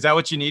 Is that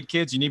what you need,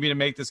 kids? You need me to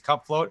make this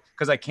cup float?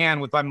 Because I can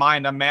with my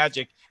mind. I'm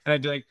magic." And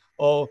I'd be like,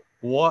 "Oh,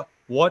 what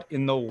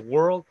in the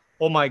world?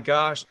 Oh my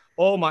gosh.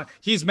 Oh my,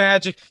 he's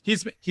magic.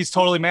 He's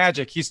totally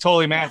magic. He's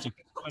totally magic."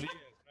 That's what he is,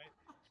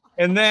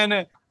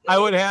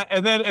 right?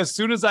 And then as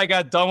soon as I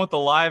got done with the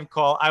live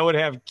call, I would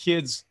have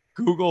kids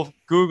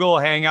Google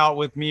Hangout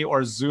with me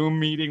or Zoom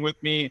meeting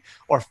with me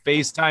or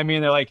FaceTime me.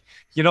 And they're like,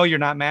 "You're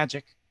not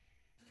magic.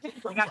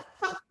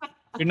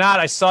 You're not.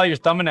 I saw your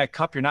thumb in that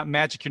cup. You're not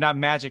magic. You're not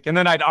magic." And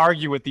then I'd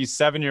argue with these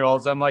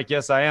 7-year-olds. I'm like,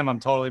 "Yes, I am. I'm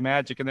totally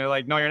magic." And they're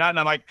like, "No, you're not." And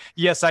I'm like,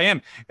 "Yes, I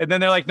am." And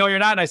then they're like, "No, you're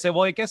not." And I say,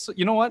 "Well, I guess,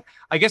 you know what?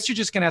 I guess you're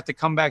just going to have to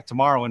come back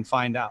tomorrow and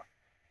find out."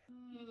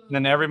 And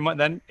then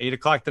then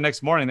 8:00 the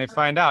next morning, they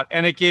find out.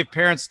 And it gave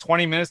parents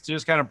 20 minutes to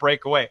just kind of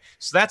break away.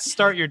 So that's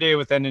start your day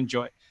with end and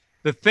joy.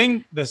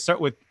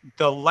 Start with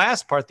the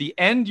last part, the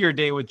end your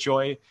day with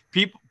joy.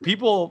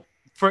 People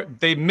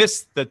they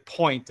miss the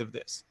point of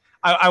this.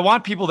 I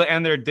want people to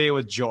end their day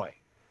with joy.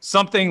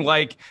 Something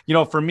like,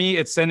 for me,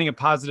 it's sending a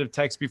positive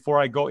text before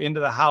I go into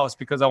the house,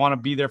 because I want to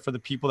be there for the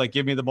people that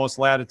give me the most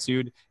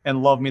latitude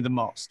and love me the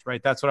most,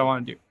 right? That's what I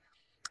want to do.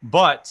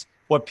 But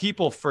what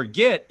people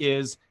forget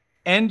is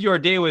end your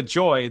day with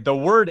joy. The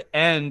word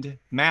end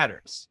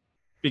matters,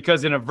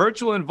 because in a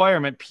virtual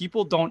environment,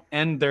 people don't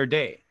end their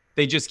day.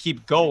 They just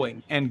keep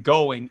going and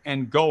going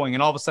and going.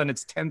 And all of a sudden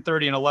it's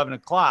 10:30 and 11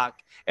 o'clock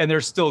and they're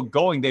still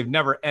going. They've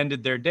never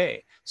ended their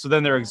day. So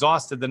then they're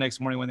exhausted the next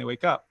morning when they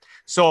wake up.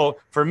 So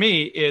for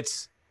me,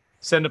 it's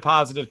send a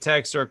positive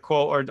text or a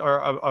quote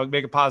or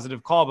make a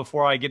positive call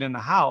before I get in the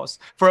house.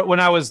 For when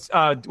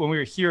we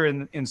were here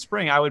in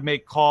spring, I would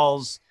make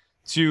calls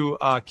to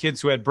kids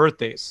who had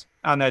birthdays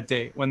on that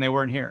day when they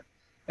weren't here.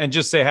 and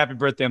just say, happy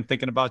birthday, I'm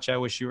thinking about you, I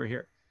wish you were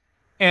here.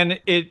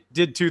 And it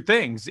did two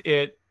things.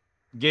 It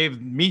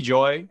gave me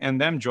joy and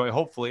them joy,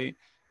 hopefully,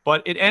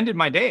 but it ended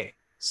my day.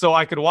 So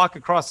I could walk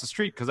across the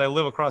street, because I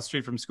live across the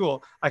street from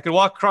school. I could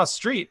walk across the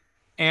street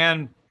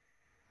and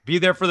be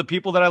there for the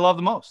people that I love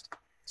the most.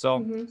 So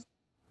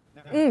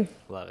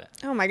love it.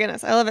 Oh my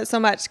goodness. I love it so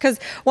much. Because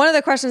one of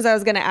the questions I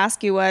was going to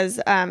ask you was,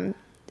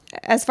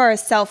 as far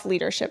as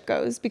self-leadership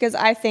goes, because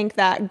I think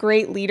that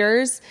great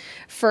leaders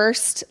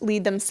first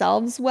lead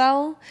themselves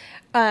well.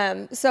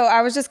 So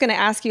I was just going to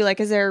ask you, like,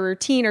 is there a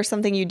routine or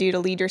something you do to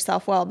lead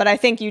yourself well? But I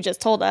think you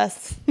just told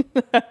us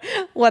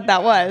what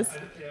that was.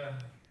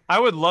 I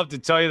would love to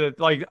tell you that,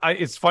 like,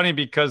 it's funny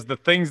because the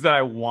things that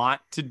I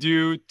want to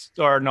do,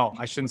 or no,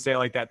 I shouldn't say it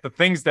like that. The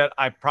things that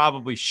I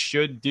probably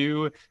should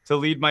do to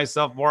lead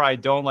myself more, I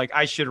don't. Like,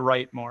 I should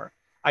write more.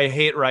 I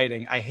hate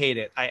writing. I hate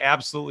it. I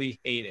absolutely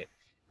hate it.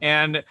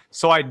 And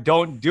so I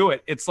don't do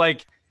it. It's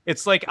like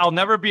I'll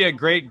never be a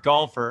great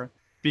golfer,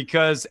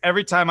 because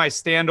every time I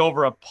stand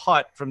over a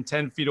putt from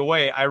 10 feet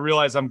away, I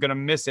realize I'm going to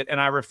miss it, and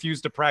I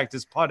refuse to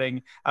practice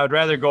putting. I would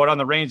rather go out on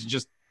the range and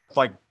just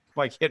like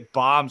hit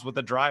bombs with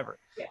the driver.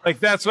 Yeah. Like,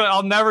 that's what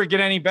I'll never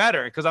get any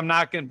better, because I'm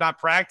not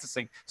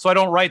practicing. So I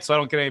don't write, so I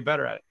don't get any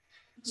better at it.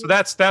 So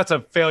that's a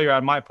failure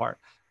on my part.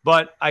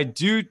 But I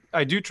do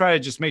try to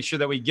just make sure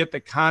that we get the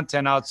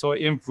content out so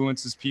it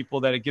influences people,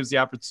 that it gives the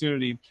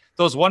opportunity.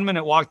 Those 1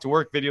 minute walk to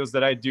work videos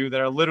that I do,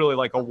 that are literally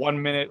like a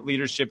 1 minute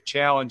leadership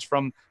challenge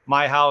from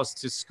my house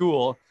to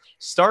school,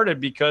 started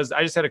because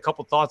I just had a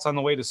couple thoughts on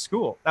the way to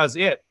school. That was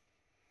it.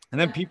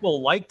 And then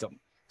people liked them.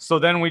 So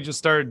then we just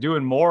started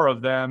doing more of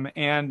them,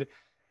 and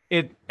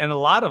a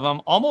lot of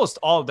them, almost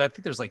all of that, I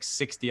think there's like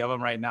 60 of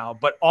them right now,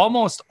 but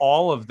almost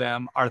all of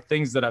them are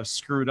things that I've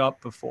screwed up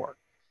before.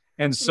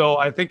 And so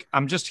I think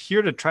I'm just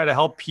here to try to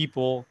help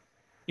people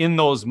in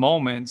those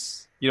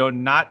moments,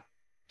 not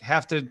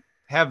have to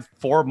have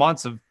 4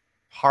 months of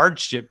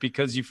hardship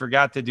because you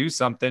forgot to do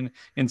something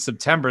in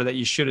September that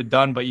you should have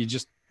done, but you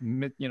just,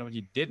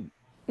 you didn't.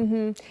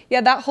 Mm-hmm.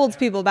 Yeah, that holds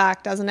people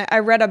back, doesn't it? I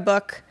read a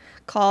book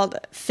called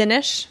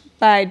Finish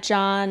by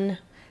John,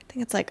 I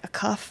think it's like a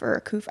Cuff or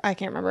a Koof. I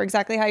can't remember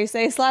exactly how you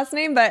say his last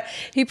name, but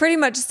he pretty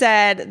much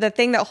said the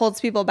thing that holds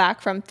people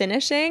back from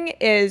finishing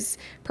is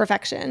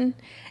perfection.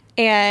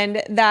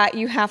 And that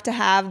you have to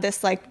have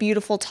this like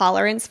beautiful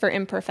tolerance for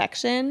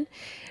imperfection,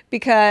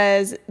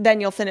 because then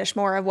you'll finish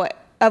more of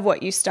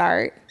what you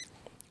start,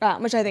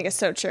 which I think is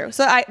so true.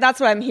 So that's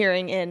what I'm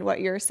hearing in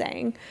what you're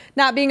saying.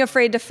 Not being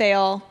afraid to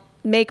fail,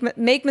 make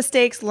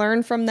mistakes,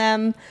 learn from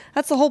them.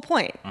 That's the whole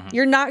point. Mm-hmm.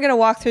 You're not going to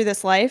walk through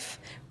this life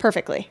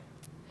perfectly.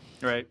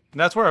 Right. And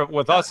that's where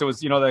with us, it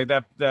was,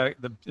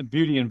 the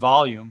beauty and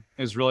volume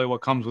is really what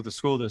comes with the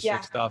school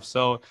district stuff.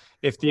 So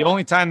if the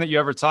only time that you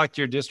ever talk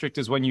to your district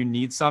is when you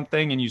need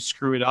something and you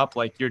screw it up,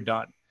 like, you're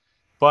done.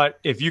 But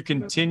if you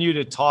continue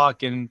to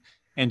talk and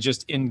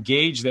just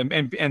engage them,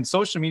 and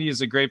social media is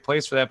a great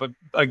place for that. But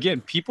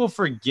again, people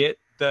forget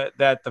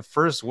that the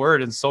first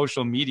word in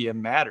social media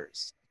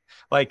matters.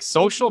 Like,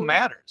 social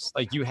matters.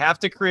 Like, you have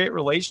to create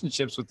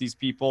relationships with these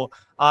people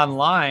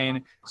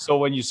online, so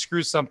when you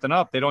screw something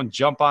up, they don't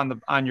jump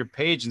on your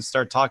page and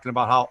start talking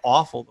about how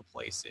awful the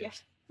place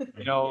is.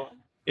 Yeah.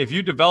 If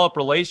you develop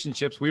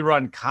relationships, we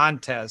run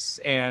contests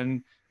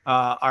and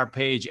our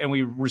page, and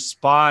we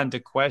respond to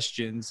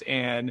questions,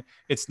 and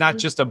it's not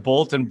just a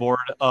bulletin board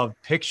of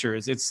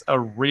pictures, it's a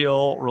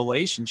real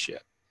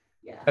relationship.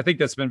 Yeah. I think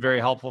that's been very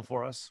helpful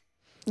for us.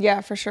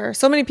 Yeah, for sure.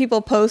 So many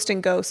people post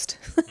and ghost,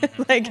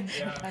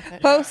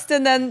 post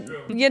and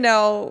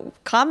then,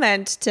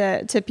 comment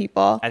to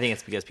people. I think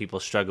it's because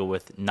people struggle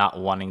with not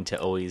wanting to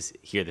always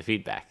hear the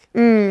feedback.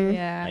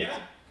 Yeah.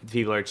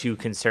 People are too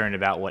concerned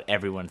about what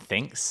everyone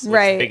thinks.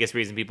 Right. It's the biggest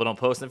reason people don't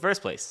post in the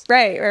first place.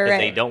 Right.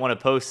 They don't want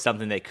to post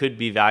something that could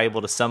be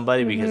valuable to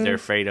somebody because they're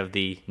afraid of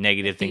the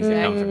negative things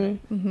that come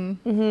from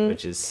it,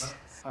 which is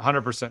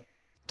 100%.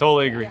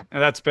 Totally agree. Yeah.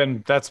 And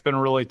that's been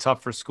really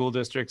tough for school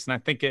districts. And I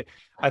think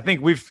I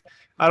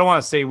don't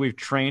want to say we've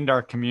trained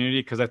our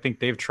community, because I think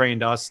they've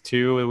trained us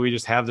too. We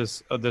just have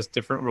this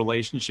different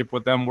relationship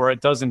with them where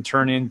it doesn't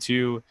turn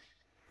into,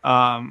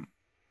 and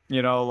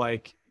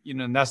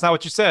that's not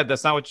what you said.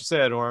 That's not what you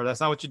said, or that's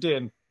not what you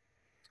did.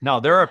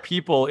 Now, there are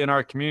people in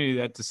our community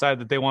that decide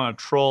that they want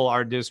to troll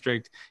our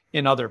district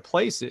in other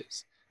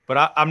places,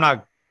 but I'm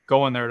not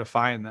going there to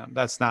find them.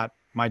 That's not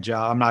my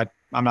job.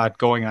 I'm not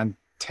going on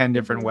 10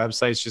 different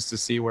websites just to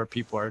see where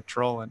people are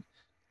trolling.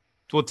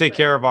 We'll take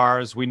care of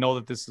ours. We know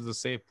that this is a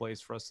safe place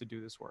for us to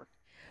do this work.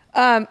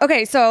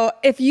 Okay, so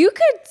if you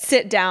could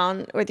sit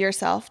down with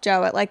yourself,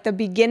 Joe, at like the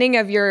beginning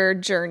of your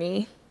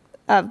journey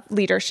of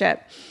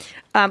leadership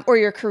or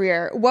your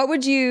career, what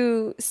would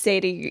you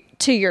say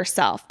to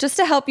yourself just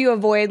to help you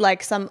avoid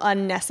like some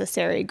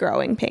unnecessary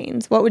growing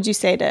pains? What would you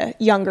say to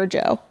younger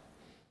Joe?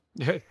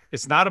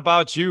 It's not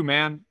about you,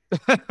 man.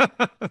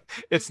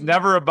 It's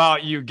never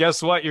about you.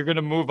 Guess what? You're going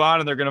to move on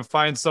and they're going to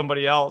find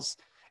somebody else.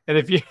 And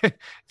if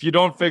you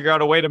don't figure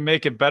out a way to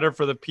make it better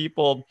for the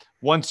people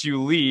once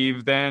you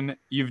leave, then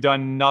you've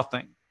done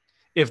nothing.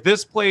 If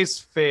this place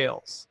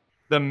fails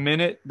the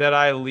minute that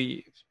I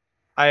leave,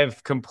 I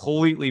have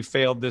completely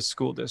failed this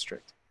school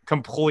district,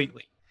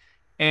 completely.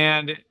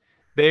 And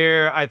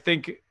I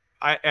think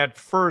at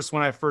first,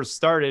 when I first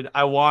started,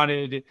 I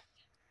wanted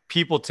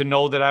people to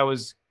know that I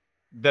was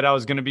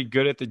going to be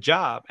good at the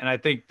job. And I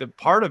think the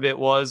part of it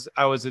was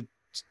as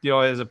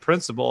a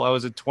principal, I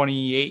was a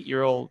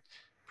 28-year-old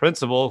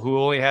principal who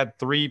only had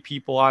 3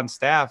 people on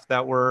staff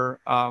that were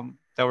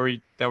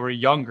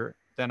younger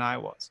than I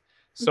was.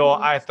 So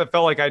I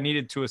felt like I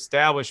needed to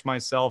establish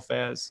myself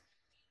as,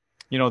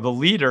 the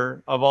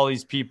leader of all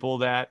these people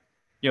that,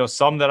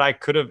 some that I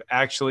could have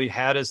actually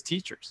had as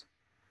teachers.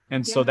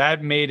 And so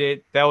that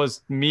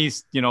was me,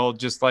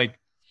 just like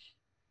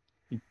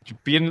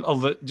being a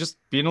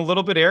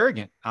little bit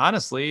arrogant,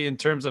 honestly, in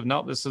terms of,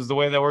 no, this is the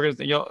way that we're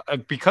going to,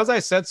 because I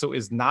said so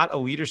is not a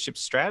leadership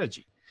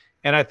strategy.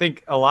 And I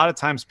think a lot of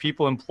times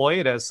people employ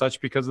it as such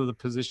because of the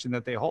position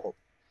that they hold.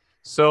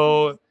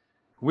 So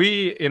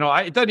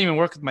it doesn't even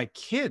work with my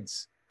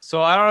kids.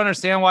 So I don't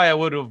understand why I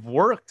would have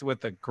worked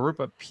with a group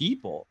of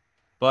people,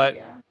 but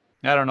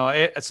I don't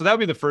know. So that would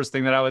be the first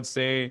thing that I would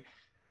say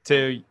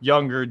to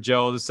younger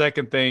Joe. The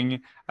second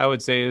thing I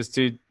would say is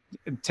to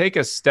take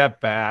a step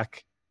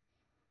back,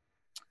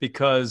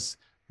 because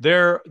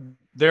there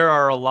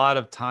are a lot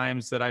of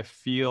times that I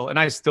feel, and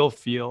I still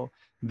feel,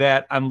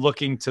 that I'm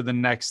looking to the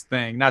next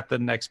thing, not the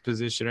next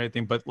position or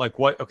anything, but like,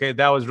 okay,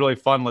 that was really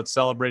fun. Let's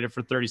celebrate it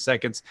for 30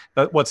 seconds.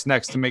 What's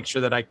next to make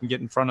sure that I can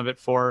get in front of it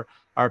for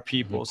our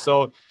people.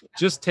 So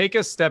just take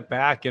a step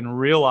back and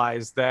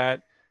realize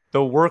that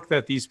the work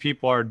that these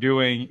people are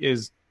doing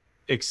is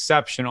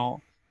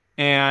exceptional.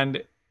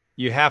 And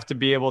you have to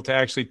be able to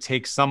actually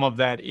take some of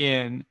that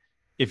in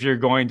if you're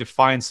going to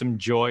find some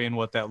joy in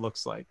what that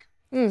looks like.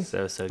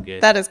 So good.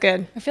 That is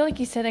good. I feel like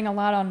he's hitting a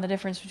lot on the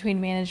difference between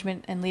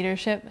management and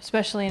leadership,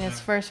 especially in his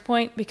first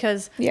point,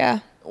 because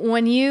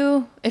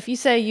if you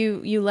say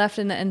you left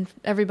and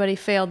everybody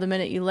failed the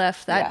minute you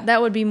left,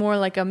 that would be more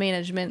like a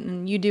management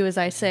and you do as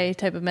I say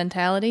type of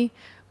mentality.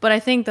 But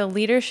I think the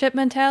leadership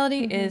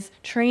mentality is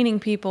training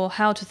people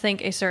how to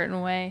think a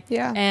certain way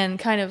and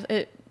kind of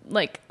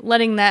like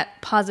letting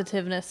that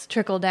positiveness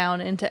trickle down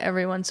into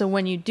everyone. So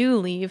when you do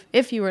leave,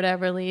 if you were to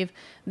ever leave,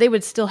 they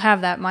would still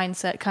have that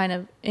mindset kind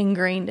of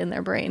ingrained in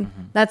their brain.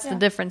 That's the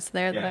difference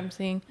there that I'm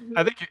seeing.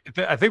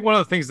 I think one of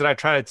the things that I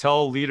try to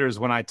tell leaders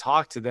when I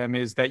talk to them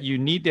is that you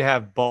need to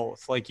have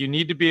both. Like, you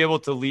need to be able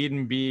to lead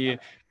and be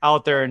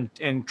out there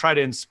and try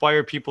to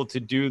inspire people to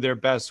do their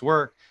best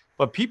work,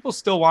 but people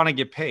still want to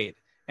get paid.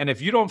 And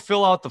if you don't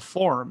fill out the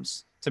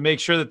forms to make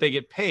sure that they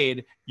get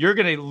paid, you're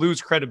going to lose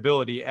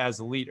credibility as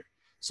a leader.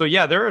 So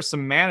there are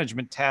some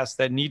management tasks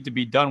that need to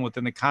be done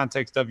within the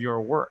context of your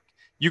work.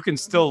 You can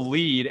still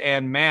lead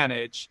and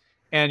manage,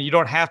 and you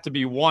don't have to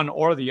be one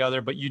or the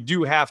other, but you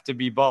do have to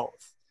be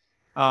both.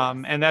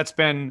 And I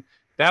think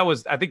that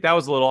was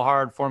a little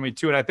hard for me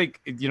too. And I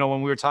think,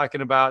 when we were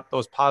talking about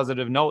those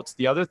positive notes,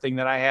 the other thing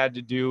that I had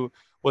to do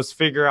was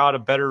figure out a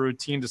better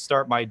routine to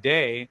start my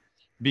day,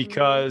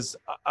 because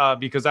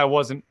I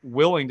wasn't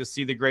willing to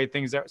see the great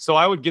things there. So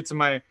I would get to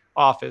my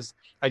office.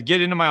 I'd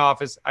get into my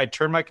office. I'd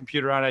turn my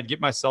computer on. I'd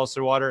get my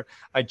seltzer water.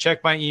 I'd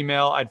check my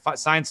email. I'd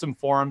sign some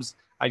forms.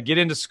 I'd get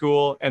into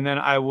school, and then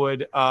I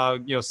would,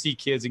 see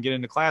kids and get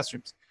into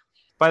classrooms.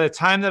 By the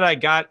time that I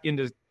got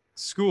into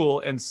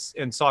school and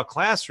saw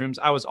classrooms,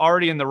 I was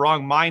already in the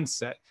wrong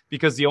mindset,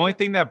 because the only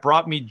thing that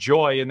brought me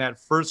joy in that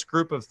first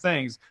group of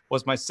things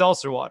was my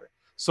seltzer water.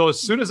 So as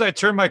soon as I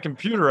turned my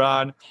computer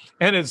on,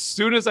 and as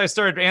soon as I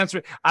started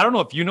answering, I don't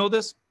know if you know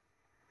this,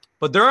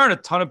 but there aren't a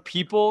ton of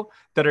people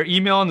that are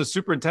emailing the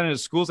superintendent of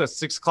schools at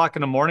 6 o'clock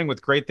in the morning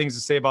with great things to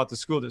say about the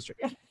school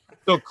district.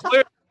 So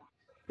clearly,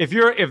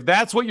 if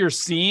that's what you're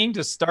seeing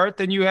to start,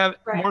 then you have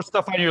more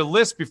stuff on your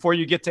list before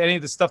you get to any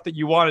of the stuff that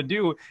you want to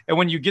do. And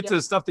when you get to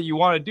the stuff that you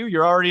want to do,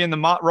 you're already in the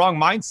wrong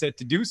mindset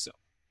to do so.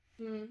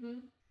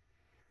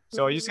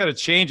 So you just got to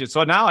change it.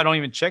 So now I don't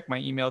even check my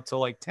email till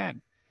like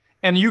 10.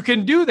 And you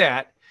can do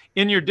that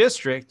in your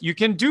district. You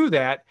can do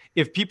that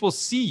if people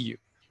see you.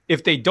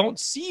 If they don't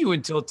see you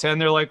until 10,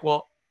 they're like,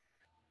 well,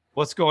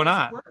 what's going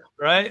on?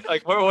 Right?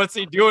 Like, what's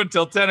he doing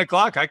until 10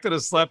 o'clock? I could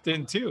have slept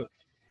in too.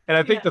 And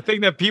I think the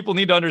thing that people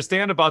need to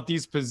understand about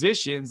these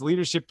positions,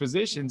 leadership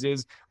positions,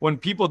 is when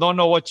people don't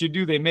know what you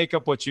do, they make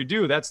up what you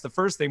do. That's the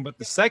first thing. But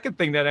the second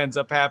thing that ends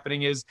up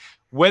happening is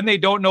when they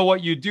don't know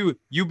what you do,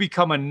 you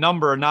become a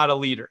number, not a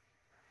leader.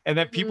 And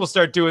then people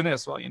start doing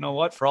this. Well, you know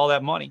what? For all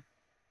that money,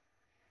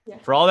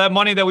 for all that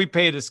money that we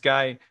pay this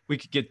guy, we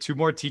could get 2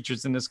 more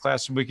teachers in this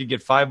classroom. We could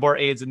get 5 more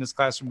aides in this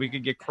classroom. We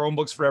could get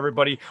Chromebooks for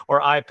everybody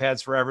or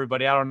iPads for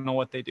everybody. I don't know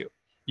what they do.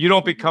 You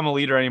don't become a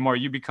leader anymore.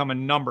 You become a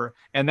number,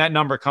 and that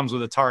number comes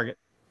with a target.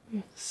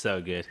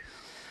 So good.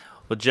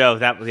 Well, Joe,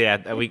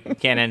 we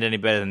can't end any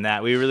better than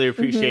that. We really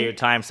appreciate your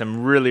time.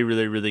 Some really,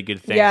 really, really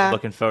good things. Yeah.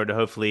 Looking forward to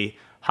hopefully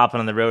hopping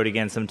on the road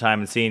again sometime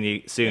and seeing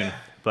you soon. Yeah.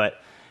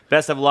 But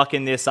best of luck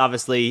in this,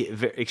 obviously,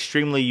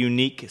 extremely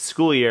unique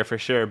school year for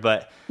sure,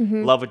 but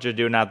love what you're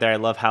doing out there. I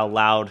love how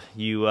loud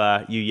you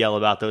yell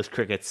about those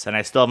crickets. And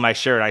I still have my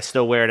shirt. I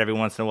still wear it every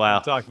once in a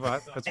while. Talk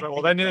about it. That's right.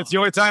 Well, then it's the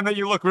only time that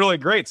you look really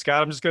great,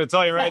 Scott. I'm just going to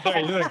tell you right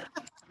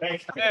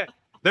there.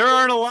 There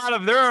aren't a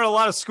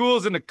lot of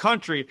schools in the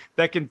country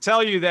that can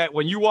tell you that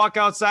when you walk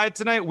outside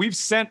tonight, we've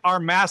sent our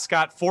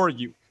mascot for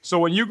you. So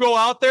when you go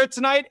out there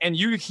tonight and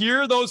you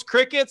hear those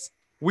crickets,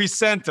 we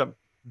sent them.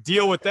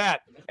 Deal with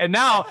that. And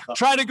now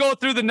try to go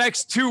through the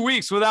next 2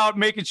 weeks without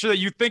making sure that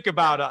you think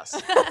about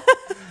us.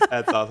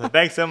 That's awesome.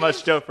 Thanks so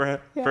much, Joe,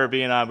 for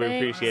being on. We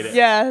appreciate it.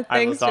 Yeah,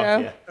 thanks, Joe.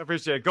 I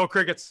appreciate it. Go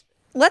Crickets.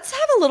 Let's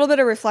have a little bit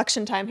of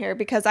reflection time here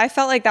because I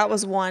felt like that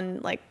was one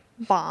like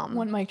bomb.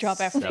 One mic drop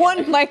after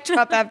one mic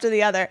drop after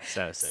the other.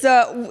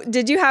 So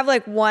did you have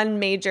like one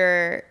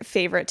major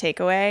favorite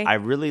takeaway? I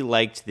really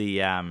liked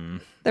the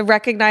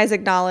recognize,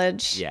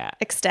 acknowledge,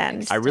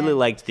 extend. I really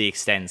liked the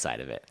extend side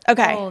of it.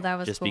 Okay. Oh, that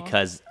was just cool.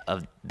 because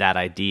of that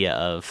idea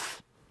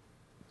of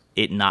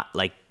it not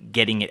like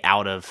getting it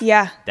out of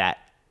that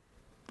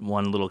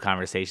one little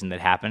conversation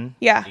that happened.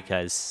 Yeah.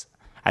 Because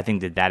I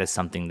think that is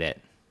something that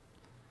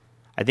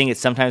I think it's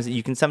sometimes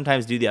you can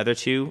sometimes do the other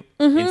two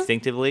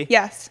instinctively.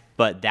 Yes.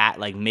 But that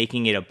like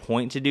making it a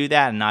point to do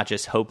that and not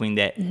just hoping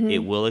that it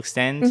will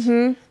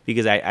extend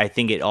because I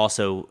think it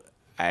also,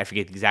 I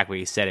forget exactly what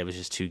you said. It was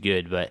just too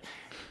good, but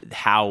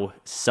how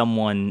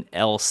someone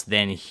else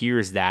then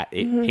hears that,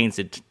 it paints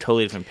a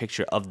totally different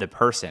picture of the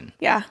person.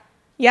 Yeah.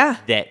 Yeah.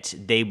 That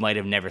they might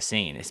have never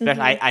seen.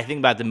 Especially, I think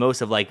about the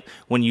most of like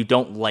when you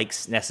don't like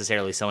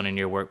necessarily someone in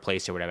your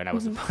workplace or whatever. And I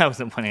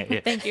wasn't pointing at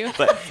you. Thank you.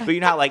 But you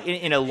know how like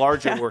in a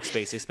larger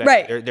workspace,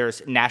 especially,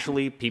 there's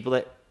naturally people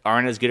that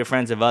aren't as good of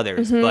friends of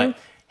others, but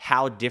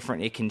how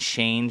different it can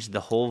change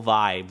the whole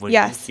vibe when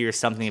you hear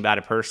something about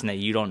a person that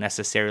you don't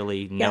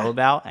necessarily know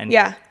about, and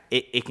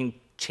it can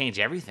change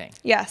everything.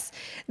 Yes.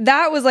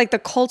 That was like the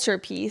culture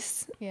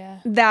piece. Yeah.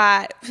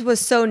 That was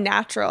so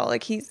natural.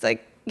 Like he's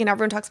like, you know,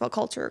 everyone talks about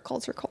culture.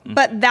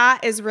 But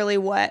that is really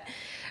what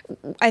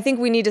I think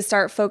we need to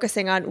start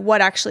focusing on,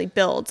 what actually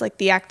builds, like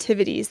the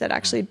activities that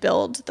actually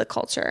build the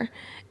culture.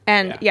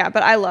 And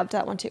but I loved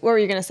that one too. What were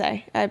you going to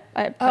say? I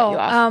cut you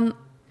off.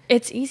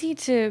 It's easy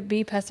to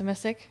be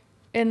pessimistic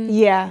in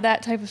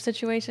that type of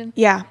situation.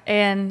 Yeah.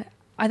 And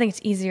I think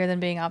it's easier than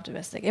being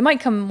optimistic. It might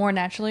come more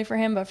naturally for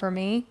him, but for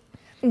me,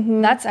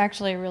 that's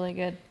actually really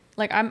good.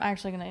 Like, I'm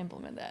actually going to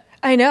implement that.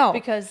 I know.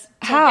 Because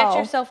to get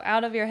yourself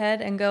out of your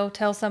head and go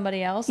tell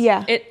somebody else, you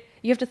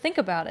have to think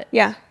about it.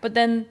 Yeah. But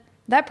then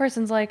that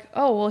person's like,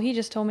 oh, well, he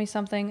just told me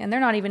something, and they're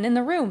not even in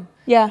the room.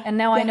 Yeah. And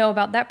now I know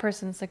about that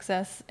person's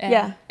success.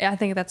 And I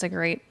think that's a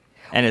great...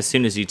 And as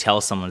soon as you tell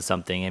someone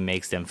something, it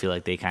makes them feel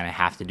like they kind of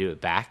have to do it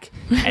back.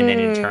 And then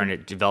in turn,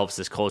 it develops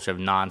this culture of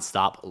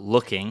nonstop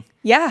looking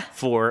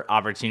for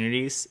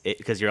opportunities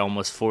because you're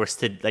almost forced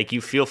to, like, you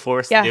feel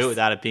forced to do it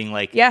without it being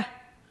like,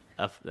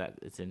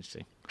 it's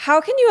interesting. How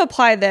can you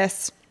apply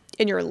this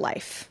in your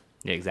life?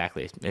 Yeah,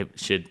 exactly. It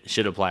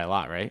should apply a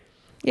lot, right?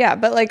 Yeah,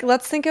 but like,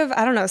 let's think of,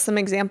 I don't know, some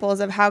examples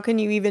of how can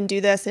you even do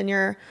this in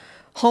your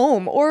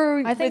home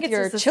or I think with it's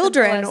your as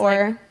children simple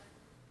as, like,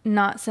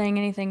 not saying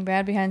anything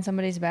bad behind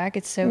somebody's back.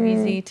 It's so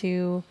easy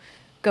to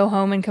go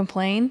home and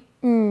complain.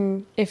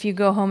 If you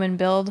go home and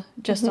build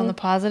just on the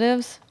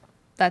positives,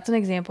 that's an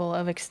example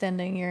of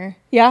extending your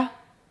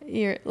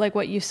like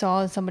what you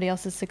saw in somebody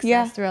else's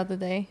success throughout the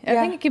day. I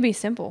think it could be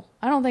simple.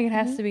 I don't think it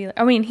has to be.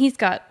 I mean, he's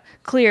got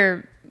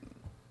clear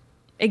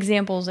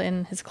examples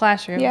in his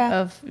classroom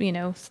of, you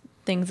know,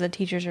 things that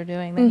teachers are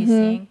doing that he's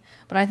seeing.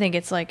 But I think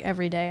it's like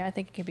every day. I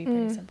think it can be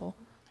pretty simple.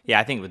 Yeah,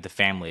 I think with the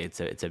family,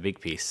 it's a big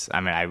piece.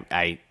 I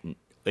mean,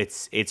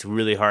 it's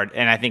really hard,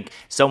 and I think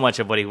so much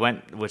of what he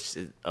went, which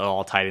is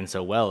all tied in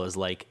so well, is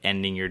like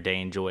ending your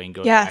day in joy and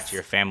going back to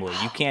your family.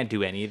 You can't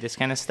do any of this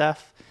kind of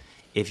stuff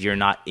if you're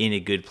not in a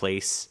good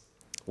place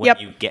when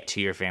you get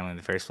to your family in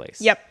the first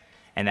place.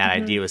 And that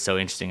idea was so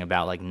interesting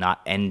about like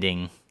not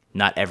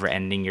ever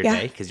ending your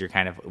day, because you're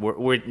kind of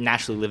we're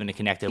naturally living in a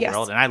connected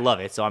world, and I love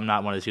it. So I'm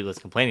not one of those people that's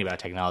complaining about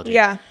technology.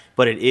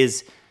 But it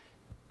is.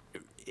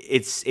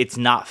 It's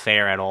not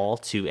fair at all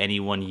to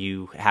anyone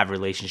you have a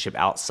relationship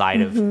outside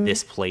of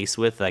this place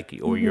with, like,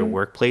 or your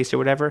workplace or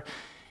whatever,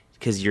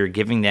 because you're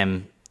giving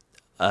them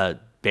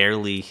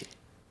barely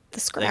the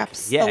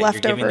scraps, the leftovers.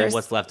 You're giving them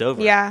what's left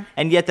over.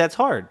 And yet that's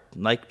hard.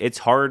 Like, it's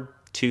hard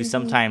to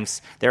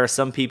sometimes. There are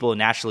some people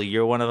naturally.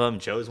 You're one of them.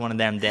 Joe's one of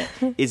them that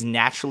is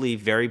naturally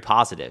very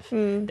positive.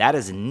 That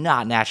is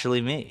not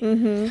naturally me.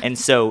 And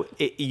so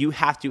you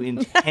have to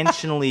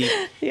intentionally.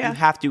 You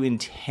have to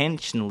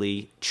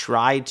intentionally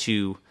try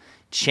to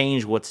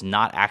change what's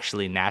not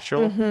actually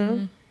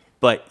natural.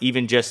 But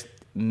even just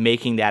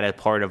making that a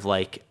part of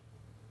like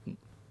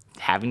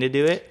having to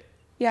do it,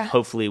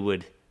 hopefully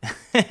would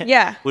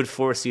would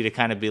force you to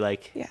kind of be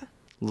like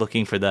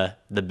looking for the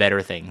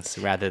better things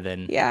rather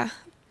than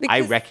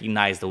I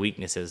recognize the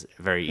weaknesses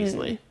very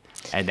easily,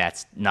 and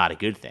that's not a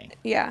good thing.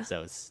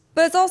 So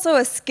but it's also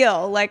a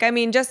skill. Like, I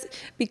mean, just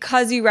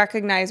because you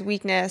recognize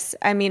weakness,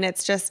 I mean,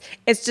 it's just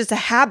a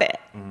habit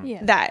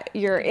that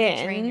you're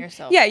in. Retrain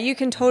yourself. Yeah, you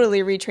can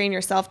totally retrain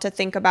yourself to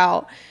think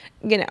about,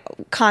 you know,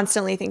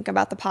 constantly think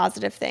about the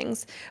positive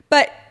things.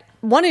 But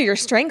one of your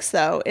strengths,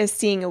 though, is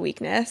seeing a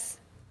weakness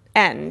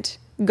and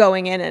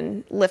going in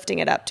and lifting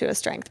it up to a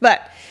strength.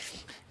 But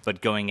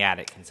but going at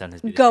it can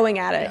sometimes be going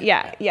at it.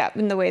 Yeah.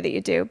 In the way that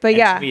you do. But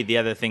to me, the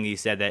other thing that you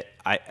said that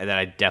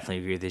I definitely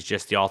agree with is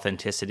just the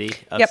authenticity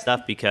of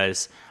stuff,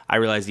 because I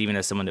realize even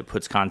as someone that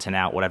puts content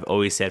out, what I've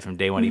always said from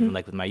day one, even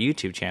like with my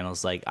YouTube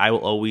channels, like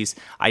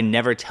I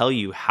never tell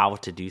you how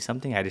to do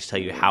something. I just tell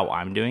you how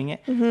I'm doing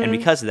it. And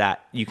because of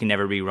that, you can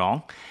never be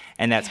wrong.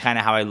 And that's kind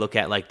of how I look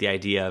at like the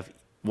idea of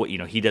what,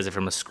 he does it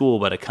from a school,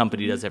 but a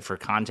company does it for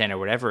content or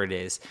whatever it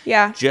is.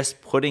 Yeah.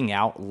 Just putting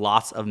out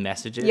lots of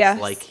messages,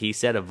 like he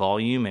said, of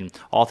volume and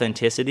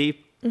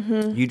authenticity,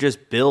 you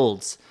just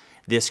builds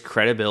this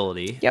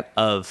credibility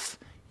of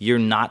you're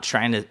not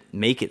trying to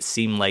make it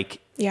seem like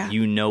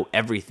you know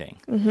everything.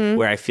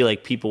 Where I feel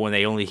like people, when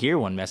they only hear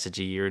one message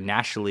a year,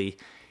 naturally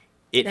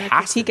it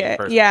has to be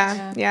perfect.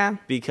 Yeah.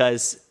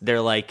 Because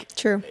they're like,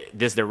 true.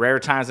 There's the rare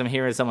times I'm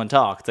hearing someone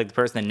talk. It's like the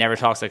person that never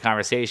talks a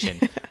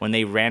conversation. When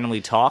they randomly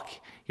talk,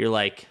 you're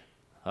like,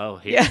 oh,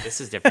 this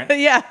is different.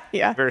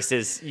 Yeah.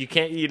 Versus you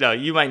can't,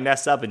 you might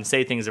mess up and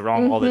say things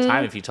wrong all the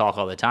time if you talk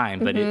all the time.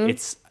 But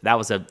that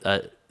was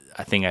a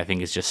thing I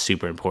think is just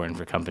super important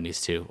for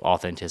companies too,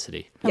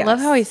 authenticity. I love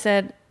how he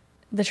said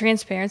the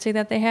transparency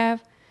that they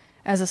have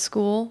as a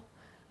school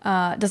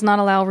does not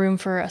allow room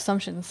for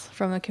assumptions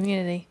from the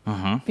community.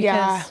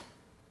 Because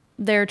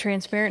they're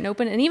transparent and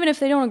open. And even if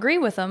they don't agree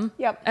with them,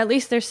 at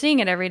least they're seeing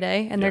it every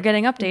day and they're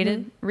getting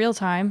updated real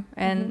time.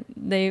 And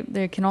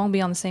they can all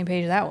be on the same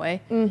page that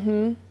way.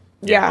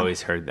 I've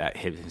always heard that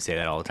him say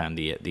that all the time.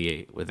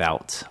 The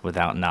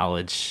without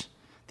knowledge,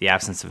 the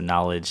absence of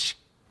knowledge.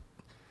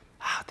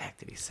 How the heck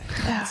did he say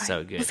that? That's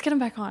so good. Let's get him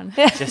back on.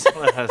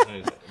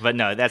 But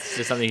no, that's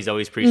just something he's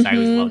always preached. I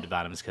always loved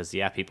about him, is because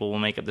people will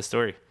make up the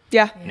story.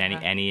 In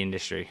any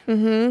industry.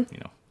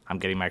 I'm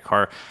getting a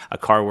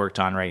car worked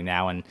on right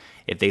now, and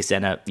if they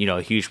send a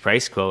huge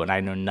price quote and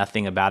I know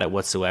nothing about it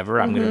whatsoever,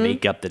 I'm going to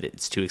make up that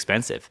it's too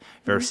expensive.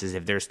 Versus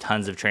if there's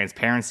tons of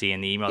transparency in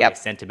the email they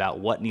sent about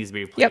what needs to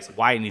be replaced,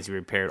 why it needs to be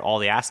repaired, all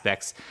the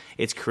aspects,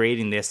 it's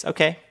creating this.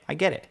 Okay, I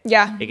get it.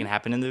 It can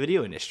happen in the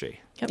video industry.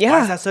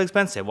 Why is that so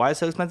expensive? Why is it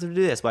so expensive to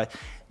do this? Why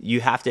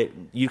you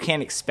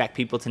can't expect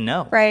people to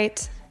know.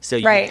 Right. So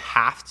you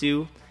have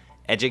to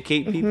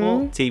educate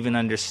people to even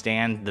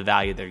understand the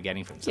value they're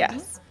getting from something.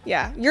 Yes.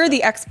 Yeah. You're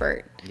the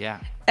expert. Yeah.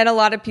 And a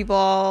lot of people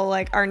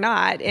are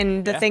not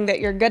in the thing that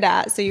you're good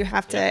at. So you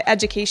have to,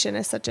 education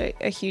is such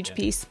a huge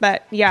piece.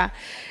 But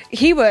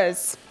he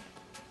was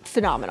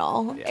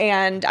phenomenal.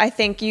 And I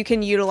think you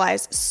can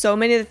utilize so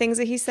many of the things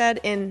that he said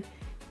in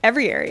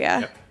every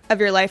area of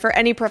your life, or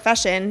any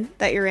profession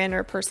that you're in,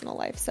 or personal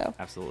life. So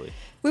absolutely.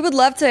 We would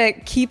love to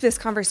keep this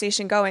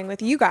conversation going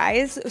with you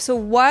guys. So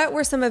what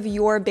were some of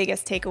your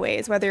biggest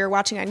takeaways? Whether you're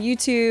watching on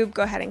YouTube,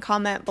 go ahead and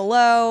comment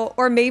below,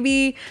 or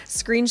maybe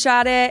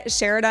screenshot it,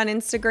 share it on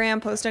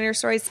Instagram, post on your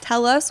stories.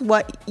 Tell us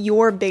what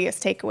your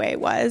biggest takeaway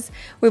was.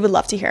 We would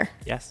love to hear.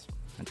 Yes.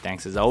 And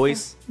thanks as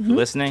always for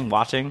listening,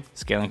 watching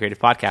Scaling Creative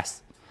Podcast.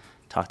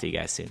 Talk to you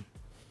guys soon.